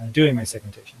I'm doing my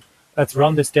segmentation. Let's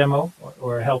run this demo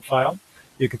or a help file.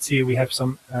 You can see we have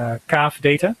some calf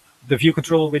data. The view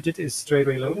control widget is straight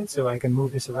away loaded, so I can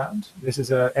move this around. This is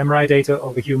MRI data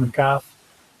of a human calf.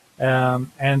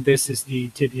 And this is the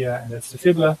tibia, and that's the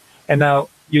fibula. And now,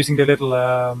 using the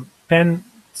little pen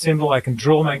symbol, I can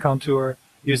draw my contour.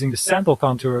 Using the sample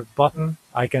contour button,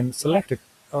 I can select it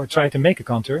or try to make a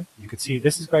contour. You can see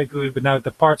this is quite good, but now it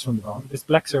departs from the bone. This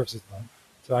black surface is gone.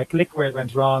 So I click where it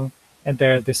went wrong, and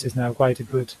there, this is now quite a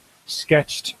good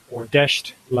sketched or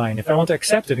dashed line. If I want to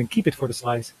accept it and keep it for the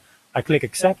slice, I click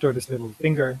accept, or this little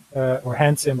finger or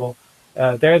hand symbol.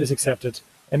 There it is accepted.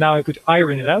 And now I could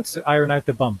iron it out, so iron out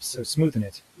the bumps, so smoothen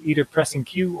it. Either pressing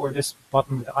Q or this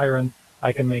button with the iron,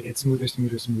 I can make it smoother,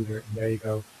 smoother, smoother. And there you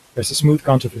go. There's a smooth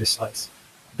contour for this slice.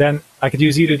 Then I could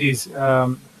use either these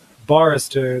bars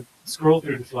to scroll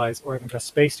through the slice, or I can press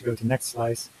space to go to next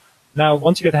slice. Now,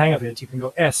 once you get the hang of it, you can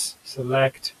go S,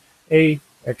 select, A,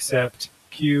 accept,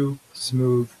 Q,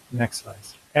 smooth, next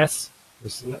slice. S for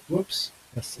select, whoops,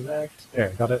 S select, there,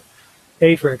 got it.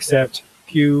 A for accept,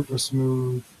 Q for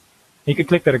smooth. You can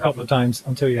click that a couple of times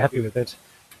until you're happy with it.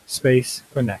 Space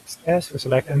for next, S for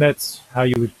select, and that's how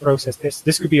you would process this.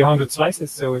 This could be 100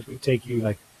 slices, so it would take you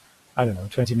like, I don't know,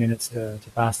 20 minutes to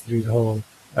pass through the whole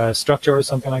structure or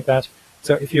something like that.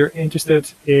 So if you're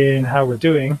interested in how we're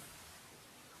doing,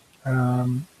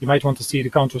 you might want to see the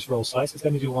contours for all slices.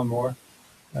 Let me do one more.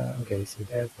 Okay, so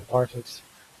there's the parted.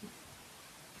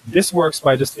 This works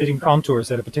by just fitting contours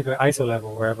at a particular ISO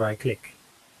level wherever I click.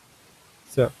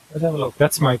 So let's have a look.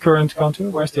 That's my current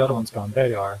contour. Where's the other ones gone? There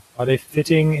they are. Are they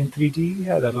fitting in 3D?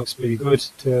 Yeah, that looks pretty good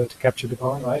to capture the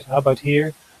bone, right? How about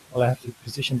here? Well, I have to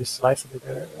position this slice a bit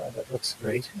better. That looks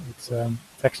great. It's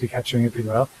actually capturing it pretty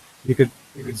well. You could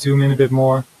zoom in a bit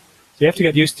more. So you have to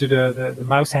get used to the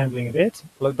mouse handling a bit,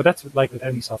 but that's like with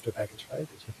any software package, right?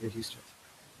 That you have to get used to it.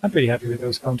 I'm pretty happy with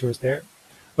those contours there.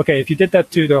 Okay, if you did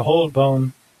that to the whole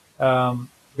bone,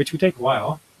 which would take a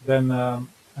while, then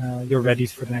you're ready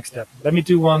for the next step. Let me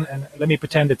do one, and let me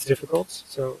pretend it's difficult.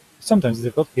 So sometimes it's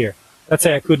difficult. Here, let's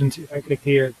say I couldn't, if I clicked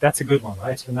here, that's a good one,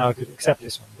 right? So now I could accept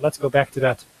this one. Let's go back to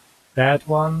that bad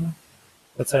one.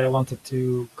 Let's say I wanted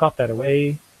to cut that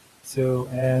away. So,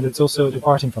 and it's also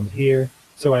departing from it here.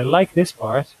 So I like this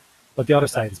part, but the other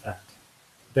side is bad.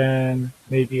 Then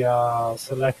maybe I'll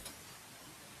select,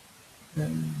 let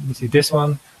me see this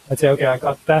one. Let's say, okay, I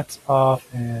got that off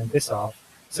and this off.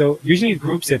 So usually it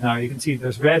groups it now. You can see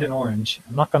there's red and orange.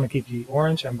 I'm not going to keep the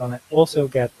orange. I'm going to also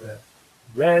get the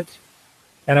red,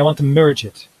 and I want to merge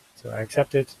it. So I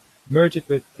accept it, merge it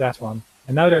with that one,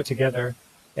 and now they're together.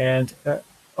 And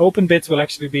open bits will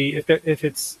actually be,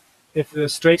 if the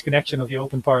straight connection of the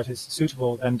open part is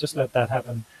suitable, then just let that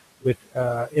happen. With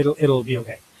it'll be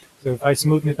okay. So if I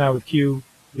smoothen it now with Q,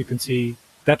 you can see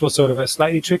that was sort of a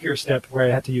slightly trickier step where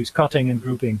I had to use cutting and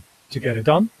grouping to get it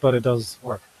done, but it does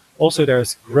work. Also,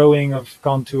 there's growing of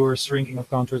contours, shrinking of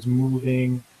contours,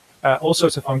 moving, all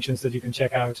sorts of functions that you can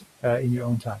check out in your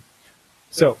own time.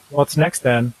 So what's next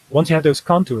then? Once you have those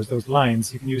contours, those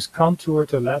lines, you can use contour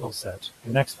to level set,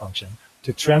 the next function,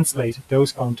 to translate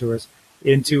those contours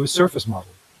into a surface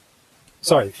model.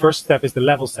 Sorry, first step is the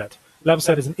level set. Level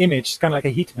set is an image, it's kind of like a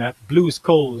heat map. Blue is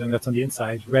cold, and that's on the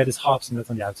inside. Red is hot, and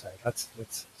that's on the outside. Let's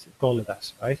call it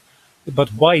that, right? But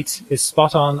white is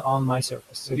spot on my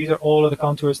surface. So these are all of the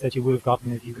contours that you would have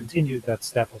gotten if you continued that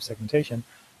step of segmentation.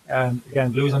 And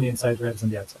again, blue is on the inside, red is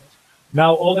on the outside.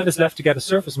 Now all that is left to get a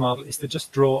surface model is to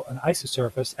just draw an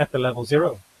isosurface at the level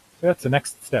 0. So that's the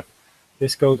next step.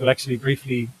 This code will actually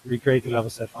briefly recreate the level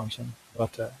set function,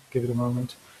 but give it a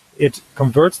moment. It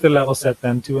converts the level set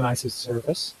then to an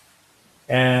isosurface.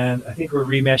 And I think we're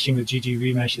remeshing the GG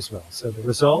remesh as well. So the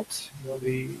result will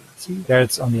be, see, there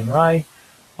it's on the MRI.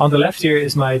 On the left here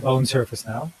is my bone surface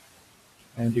now.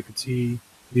 And you can see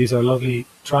these are lovely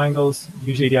triangles.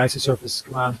 Usually the isosurface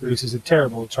command produces a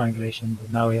terrible triangulation,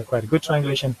 but now we have quite a good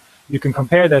triangulation. You can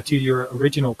compare that to your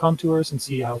original contours and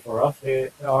see how far off they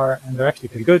are, and they're actually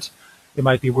pretty good. You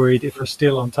might be worried if we're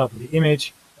still on top of the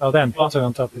image. Well, then plot it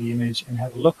on top of the image and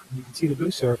have a look. You can see the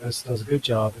blue surface does a good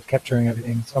job of capturing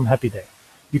everything, so I'm happy there.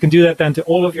 You can do that then to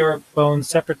all of your bones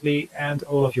separately and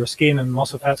all of your skin and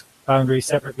muscle fat boundaries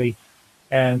separately,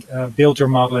 and build your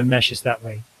model in meshes that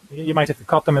way. You might have to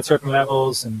cut them at certain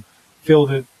levels and fill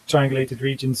the triangulated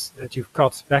regions that you've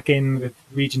cut back in with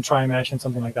region tri-mesh and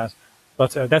something like that.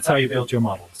 But that's how you build your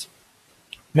models.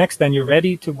 Next, then you're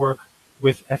ready to work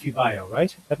with FEBio,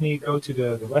 right? Let me go to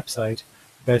the website.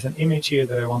 There's an image here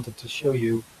that I wanted to show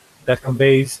you that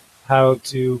conveys how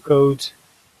to code.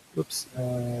 Oops,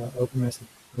 open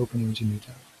image in new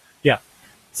tab. Yeah,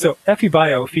 so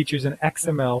FEBio features an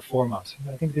XML format.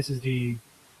 I think this is the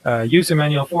user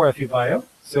manual for FEBio.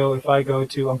 So if I go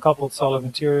to uncoupled solid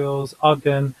materials,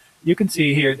 Ogden, you can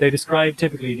see here they describe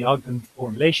typically the Ogden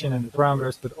formulation and the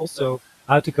parameters, but also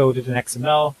how to code it in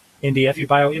XML in the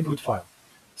FEBio input file.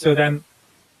 So then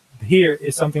here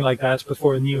is something like that, but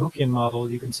for a Neo-Hookean model,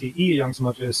 you can see E Young's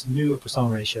modulus, nu Poisson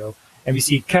ratio, and we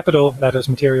see capital letters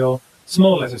material,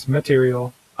 small letters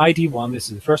material, ID1, this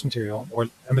is the first material, or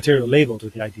a material labeled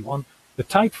with the ID1. The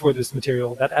type for this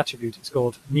material, that attribute, is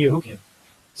called Neo-Hookean.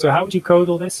 So how would you code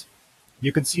all this?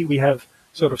 You can see we have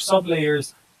sort of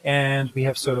sublayers, and we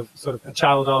have sort of a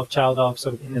child of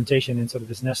sort of indentation in sort of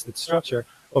this nested structure.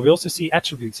 But we also see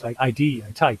attributes like ID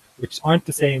and type, which aren't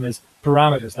the same as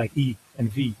parameters like E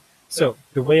and V. So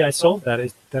the way I solve that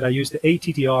is that I use the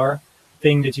ATTR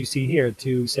thing that you see here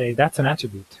to say that's an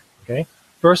attribute. Okay.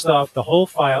 First off, the whole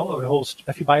file or the whole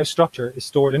FEBIO structure is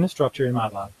stored in a structure in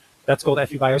MATLAB. That's called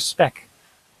FEBIO spec.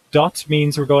 Dot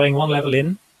means we're going one level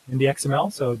in the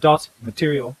XML. So dot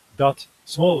material, dot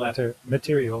small letter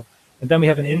material. And then we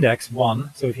have an index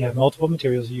 1. So if you have multiple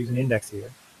materials, you use an index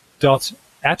here. Dot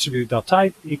attribute dot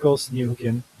type equals new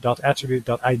Hookean. Dot attribute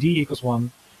dot ID equals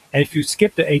 1. And if you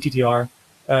skip the ATTR,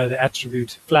 the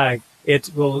attribute flag, it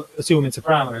will assume it's a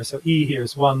parameter. So E here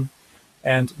is 1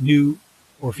 and new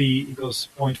or V equals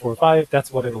 0.45.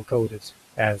 That's what it'll code it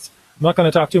as. I'm not going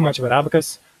to talk too much about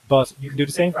Abacus, but you can do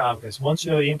the same for Abacus. Once you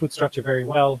know the input structure very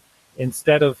well,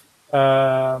 instead of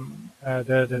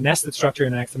the nested structure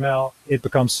in an XML, it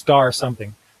becomes star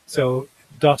something. So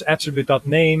dot attribute dot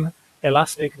name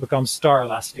elastic becomes star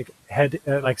elastic,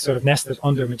 like sort of nested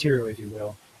under material, if you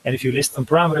will. And if you list some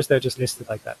parameters, they're just listed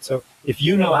like that. So if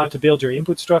you know how to build your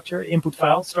input structure, input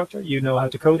file structure, you know how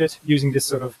to code it using this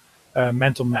sort of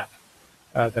mental map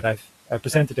that I've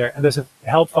presented there. And there's a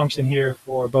help function here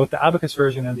for both the Abacus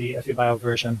version and the FEBIO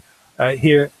version.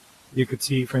 Here you could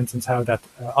see, for instance, how that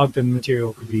Ogden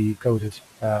material could be coded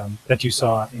that you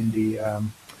saw in the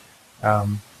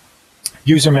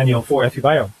user manual for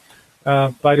FEBIO.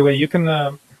 By the way, you can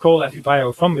call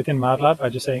FEBIO from within MATLAB by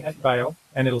just saying FEBIO,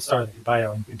 and it'll start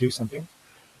FEBIO and you can do something.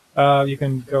 You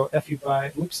can go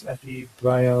FEBIO,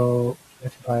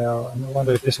 I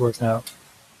wonder if this works now.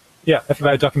 Yeah,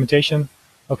 FEBIO documentation.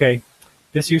 Okay,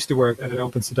 this used to work, and it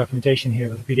opens the documentation here,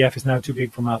 but the PDF is now too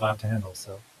big for MATLAB to handle,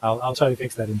 so I'll try to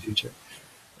fix that in the future.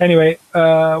 Anyway,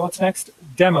 what's next?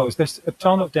 Demos. There's a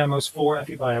ton of demos for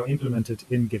FEBIO implemented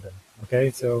in Gibbon. Okay,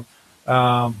 so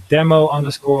demo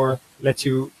underscore lets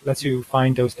you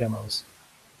find those demos.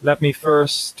 Let me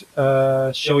first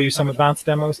show you some advanced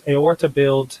demos. Aorta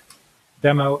build,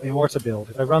 demo aorta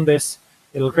build. If I run this,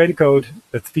 it'll create a code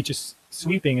that features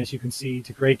sweeping, as you can see,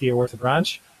 to create the aorta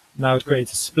branch. Now it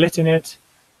creates a split in it.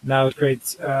 Now it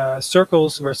creates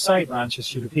circles where side branches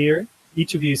should appear.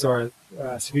 Each of these are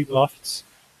sweep lofts.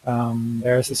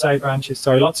 There's the side branches.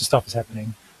 Sorry, lots of stuff is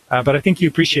happening. But I think you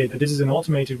appreciate that this is an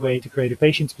automated way to create a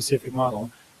patient-specific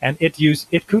model. And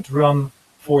it could run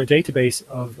for a database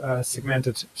of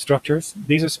segmented structures.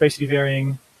 These are spatially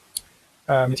varying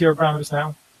material parameters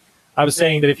now. I was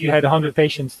saying that if you had 100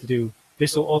 patients to do,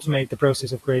 this will automate the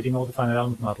process of creating all the finite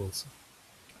element models.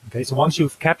 Okay, so once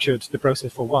you've captured the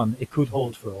process for one, it could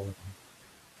hold for all of them.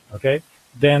 Okay,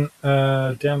 then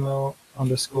demo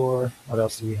underscore, what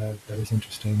else do we have that is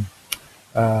interesting?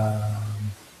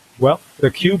 Well, the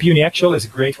cube uniaxial is a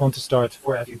great one to start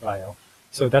for FEBIO.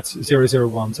 So that's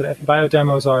 001. So the FEBIO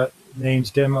demos are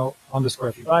named demo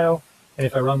underscore FEBIO. And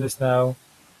if I run this now,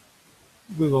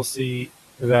 we will see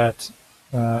that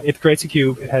it creates a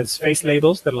cube. It has face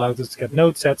labels that allows us to get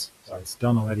node sets. Sorry, it's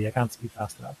done already. I can't speak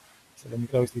fast enough. So let me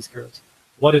close these curves.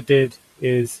 What it did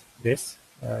is this,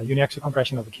 uniaxial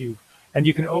compression of a cube. And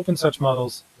you can open such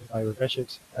models, if I refresh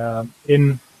it,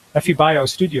 in FEBIO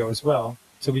Studio as well.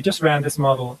 So we just ran this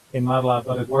model in MATLAB,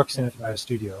 but it works in FEBIO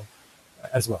Studio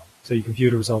as well. So you can view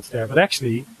the results there. But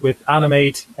actually, with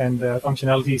Animate and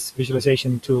functionalities,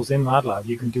 visualization tools in MATLAB,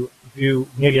 you can view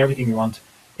nearly everything you want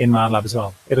in MATLAB as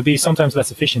well. It'll be sometimes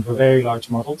less efficient for very large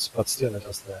models, but still it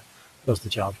does the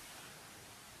job.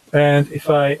 And if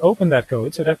I open that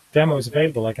code, so that demo is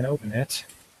available, I can open it.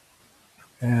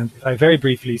 And if I very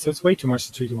briefly, so it's way too much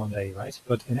to treat in one day, right?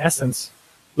 But in essence,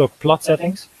 look, plot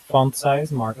settings, font size,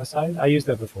 marker size, I used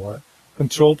that before.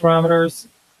 Control parameters,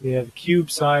 we have cube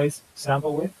size,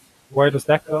 sample width. Where does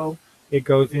that go? It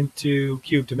goes into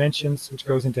cube dimensions, which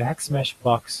goes into hex mesh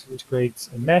box, which creates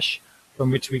a mesh from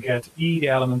which we get E, the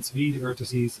elements, V, the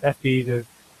vertices, FB, the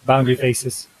boundary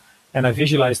faces. And I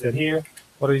visualize that here.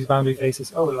 What are these boundary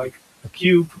faces? Oh, like a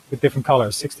cube with different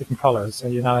colors, 6 different colors. So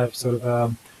you now have sort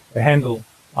of a handle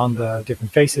on the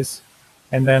different faces.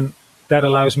 And then that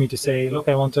allows me to say, look,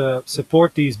 I want to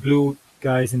support these blue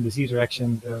guys in the Z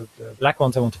direction. The black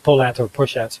ones I want to pull at or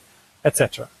push at,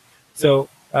 etc. So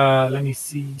let me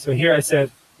see. So here I said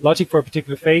logic for a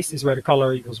particular face is where the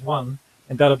color equals 1.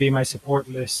 And that'll be my support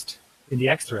list in the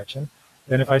X direction.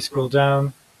 Then if I scroll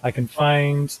down, I can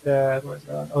find that, where's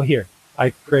that? Oh, here.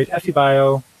 I create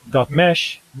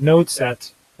FEBIO.mesh node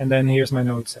set, and then here's my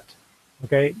node set.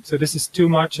 Okay, so this is too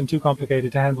much and too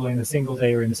complicated to handle in a single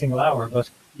day or in a single hour, but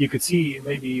you could see,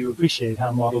 maybe you appreciate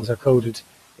how models are coded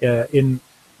in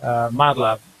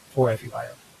MATLAB for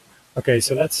FEBIO. Okay,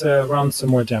 so let's run some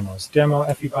more demos. Demo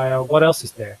FEBIO, what else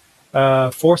is there?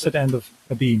 Force at end of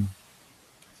a beam.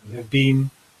 So we have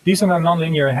beam, These are now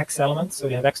nonlinear hex elements, so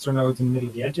you have extra nodes in the middle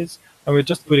of the edges, and we're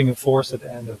just putting a force at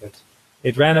the end of it.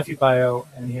 It ran FEBio,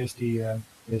 and here's the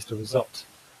result.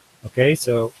 Okay,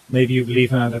 so maybe you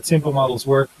believe now that simple models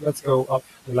work. Let's go up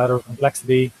the ladder of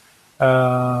complexity.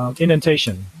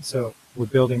 Indentation. So we're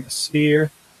building a sphere,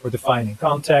 we're defining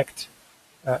contact.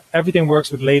 Everything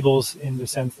works with labels in the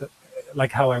sense that,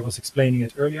 like how I was explaining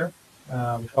it earlier,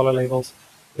 with color labels.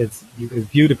 You can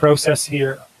view the process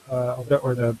here,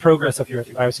 or the progress of your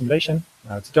FEBio simulation.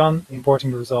 Now it's done, importing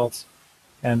the results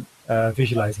and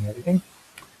visualizing everything.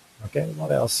 Okay,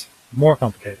 what else? More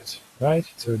complicated, right?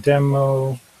 So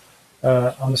demo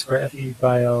underscore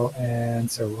FEBio, and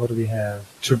so what do we have?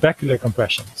 Trabecular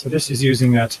compression. So this is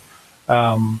using that.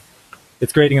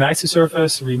 It's creating an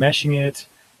isosurface, remeshing it,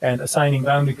 and assigning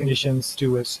boundary conditions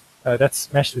to it.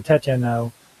 That's meshed with Tetya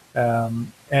now,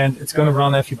 and it's going to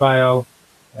run FEBio.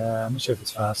 I'm not sure if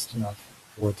it's fast enough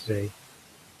for today.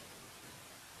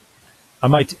 I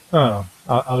might. Oh,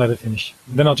 I'll let it finish.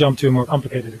 Then I'll jump to a more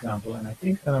complicated example, and I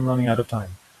think that I'm running out of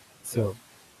time. So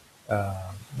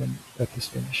then let this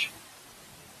finish.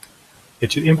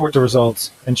 It should import the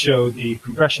results and show the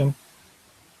compression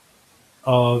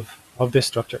of this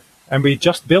structure. And we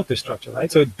just built this structure,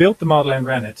 right? So it built the model and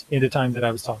ran it in the time that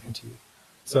I was talking to you.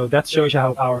 So that shows you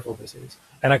how powerful this is.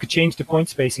 And I could change the point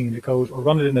spacing in the code or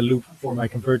run it in a loop for my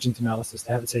convergent analysis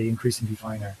to have it say increase and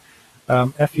definer.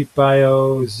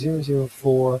 FEBio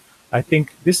 004. I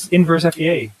think this is inverse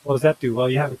FEA. What does that do? Well,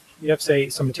 you have say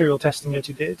some material testing that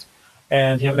you did,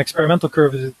 and you have an experimental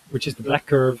curve, which is the black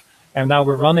curve. And now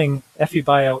we're running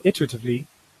FEBio iteratively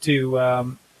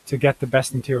to get the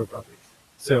best material properties.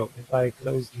 So if I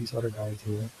close these other guys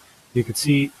here, you could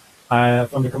see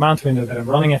from the command window that I'm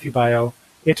running FEBio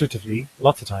iteratively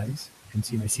lots of times. You can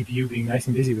see my CPU being nice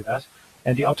and busy with that.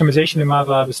 And the optimization in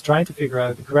MATLAB is trying to figure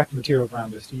out the correct material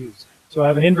parameters to use. So I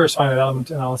have an inverse finite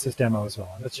element analysis demo as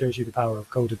well. That shows you the power of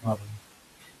coded modeling.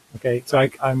 Okay, so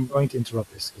I'm going to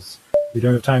interrupt this because we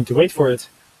don't have time to wait for it.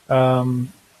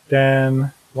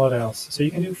 Then what else? So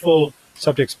you can do full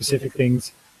subject-specific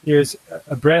things. Here's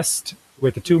a breast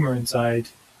with a tumor inside,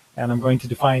 and I'm going to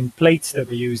define plates that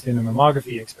were used in a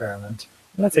mammography experiment.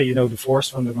 Let's say you know the force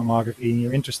from the mammography, and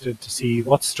you're interested to see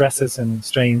what stresses and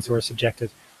strains were subjected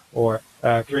or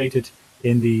created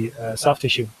in the soft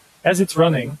tissue. As it's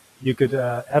running, you could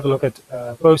have a look at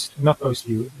not post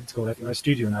view, it's called FEBio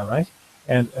Studio now, right?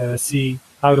 And see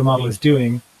how the model is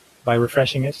doing by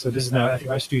refreshing it. So this is now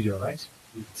FEBio Studio, right?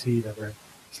 You can see that we're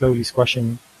slowly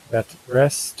squashing that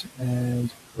rest,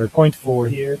 and we're at 0.4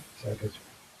 here, so I could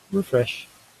refresh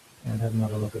and have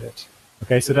another look at it.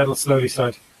 Okay, so that'll slowly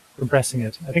start compressing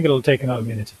it. I think it'll take another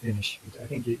minute to finish, but I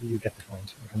think you get the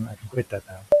point. I can quit that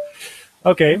now.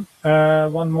 Okay,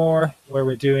 one more where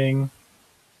we're doing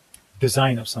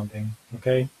design of something.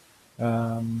 Okay,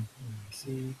 let me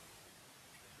see.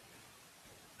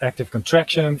 Active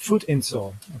contraction, foot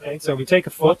insole. Okay, so we take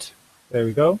a foot, there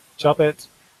we go, chop it,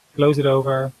 close it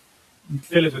over,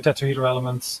 fill it with tetrahedral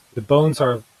elements. The bones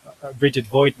are a rigid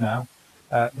void now.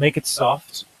 Make it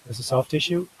soft as a soft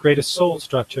tissue. Create a sole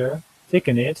structure,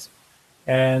 thicken it,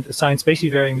 and assign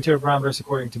spatially varying material parameters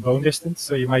according to bone distance.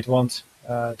 So you might want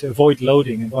to avoid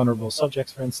loading in vulnerable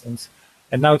subjects, for instance.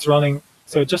 And now it's running.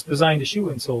 So it just designed a shoe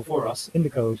insole for us in the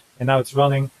code, and now it's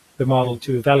running the model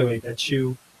to evaluate that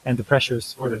shoe and the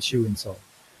pressures for that shoe insole.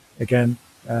 Again,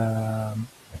 I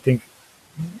think,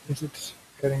 is it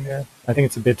getting there? I think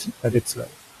it's a bit slow,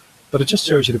 but it just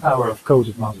shows you the power of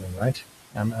coded modeling, right?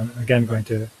 I'm again going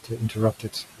to interrupt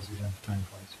it because we don't have time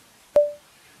for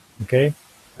it. Okay,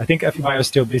 I think FEBio is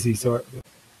still busy, so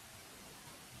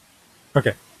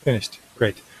okay, finished.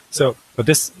 Great. So, but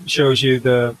this shows you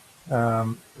the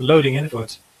loading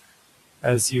input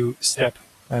as you step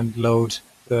and load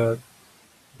the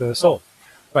sole.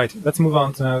 Right. Let's move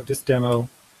on to now this demo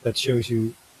that shows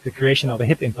you the creation of a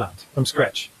hip implant from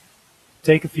scratch.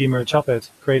 Take a femur, chop it,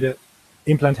 create an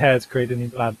implant head, create an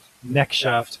implant neck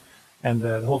shaft, and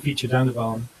the whole feature down the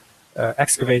bone.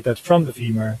 Excavate that from the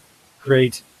femur,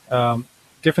 create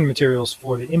different materials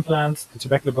for the implant, the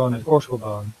trabecular bone, and the cortical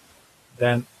bone.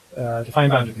 Then define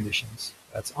boundary conditions.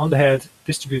 That's on the head,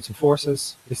 distribute some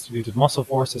forces, distributed muscle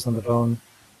forces on the bone,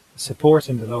 support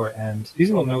in the lower end.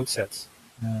 These are all node sets.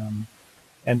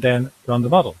 And then run the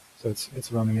model. So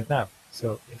it's running it now.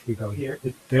 So if we go here,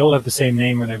 they all have the same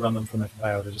name when I run them from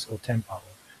FEBio. They're just called temp model.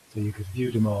 So you could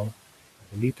view them all.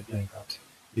 Delete the plane cut.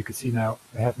 You can see now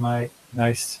I have my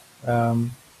nice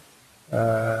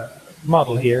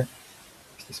model here.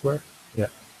 Does this work? Yeah.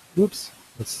 Oops.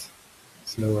 It's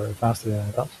slower and faster than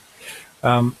I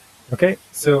thought. Okay,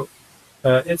 so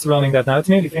it's running that now. It's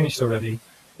nearly finished already.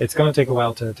 It's going to take a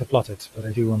while to plot it, but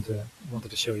I do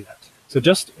wanted to show you that. So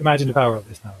just imagine the power of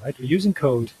this now, right? We're using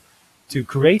code to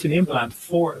create an implant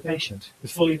for a patient, a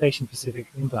fully patient-specific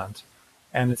implant,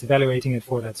 and it's evaluating it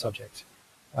for that subject,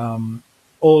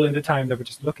 all in the time that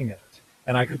we're just looking at it.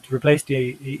 And I could replace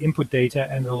the input data,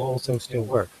 and it'll also still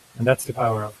work. And that's the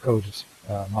power of coded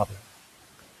modeling.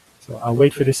 So I'll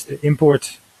wait for this to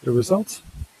import the results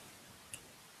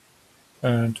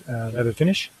and let it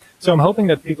finish. So I'm hoping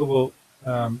that people will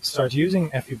start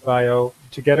using FUBio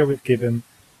together with GIBBON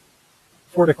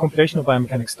for the computational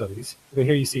biomechanics studies. So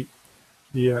here you see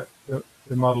the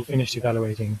model finished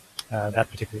evaluating that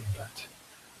particular implant.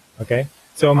 Okay,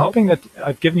 so I'm hoping that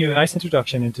I've given you a nice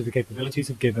introduction into the capabilities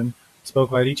of GIBBON, spoke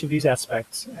about each of these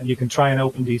aspects, and you can try and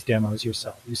open these demos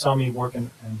yourself. You saw me work and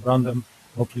run them.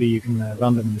 Hopefully you can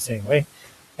run them in the same way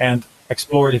and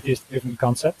explore the different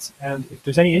concepts. And if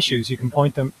there's any issues, you can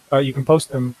you can post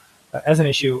them as an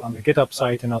issue on the GitHub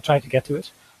site, and I'll try to get to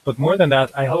it. But more than that,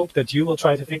 I hope that you will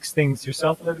try to fix things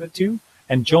yourself a little bit too,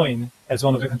 and join as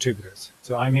one of the contributors.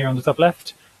 So I'm here on the top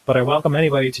left, but I welcome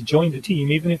anybody to join the team,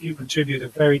 even if you contribute a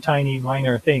very tiny,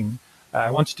 minor thing.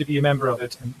 I want you to be a member of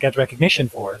it and get recognition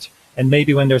for it. And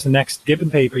maybe when there's the next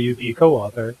GIBBON paper, you'd be a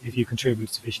co-author if you contribute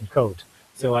sufficient code.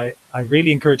 So I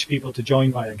really encourage people to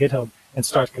join via GitHub and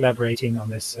start collaborating on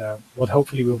this, what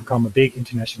hopefully will become a big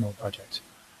international project.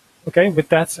 Okay, with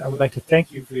that, I would like to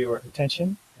thank you for your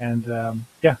attention. And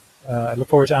I look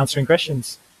forward to answering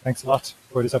questions. Thanks a lot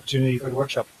for this opportunity for the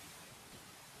workshop.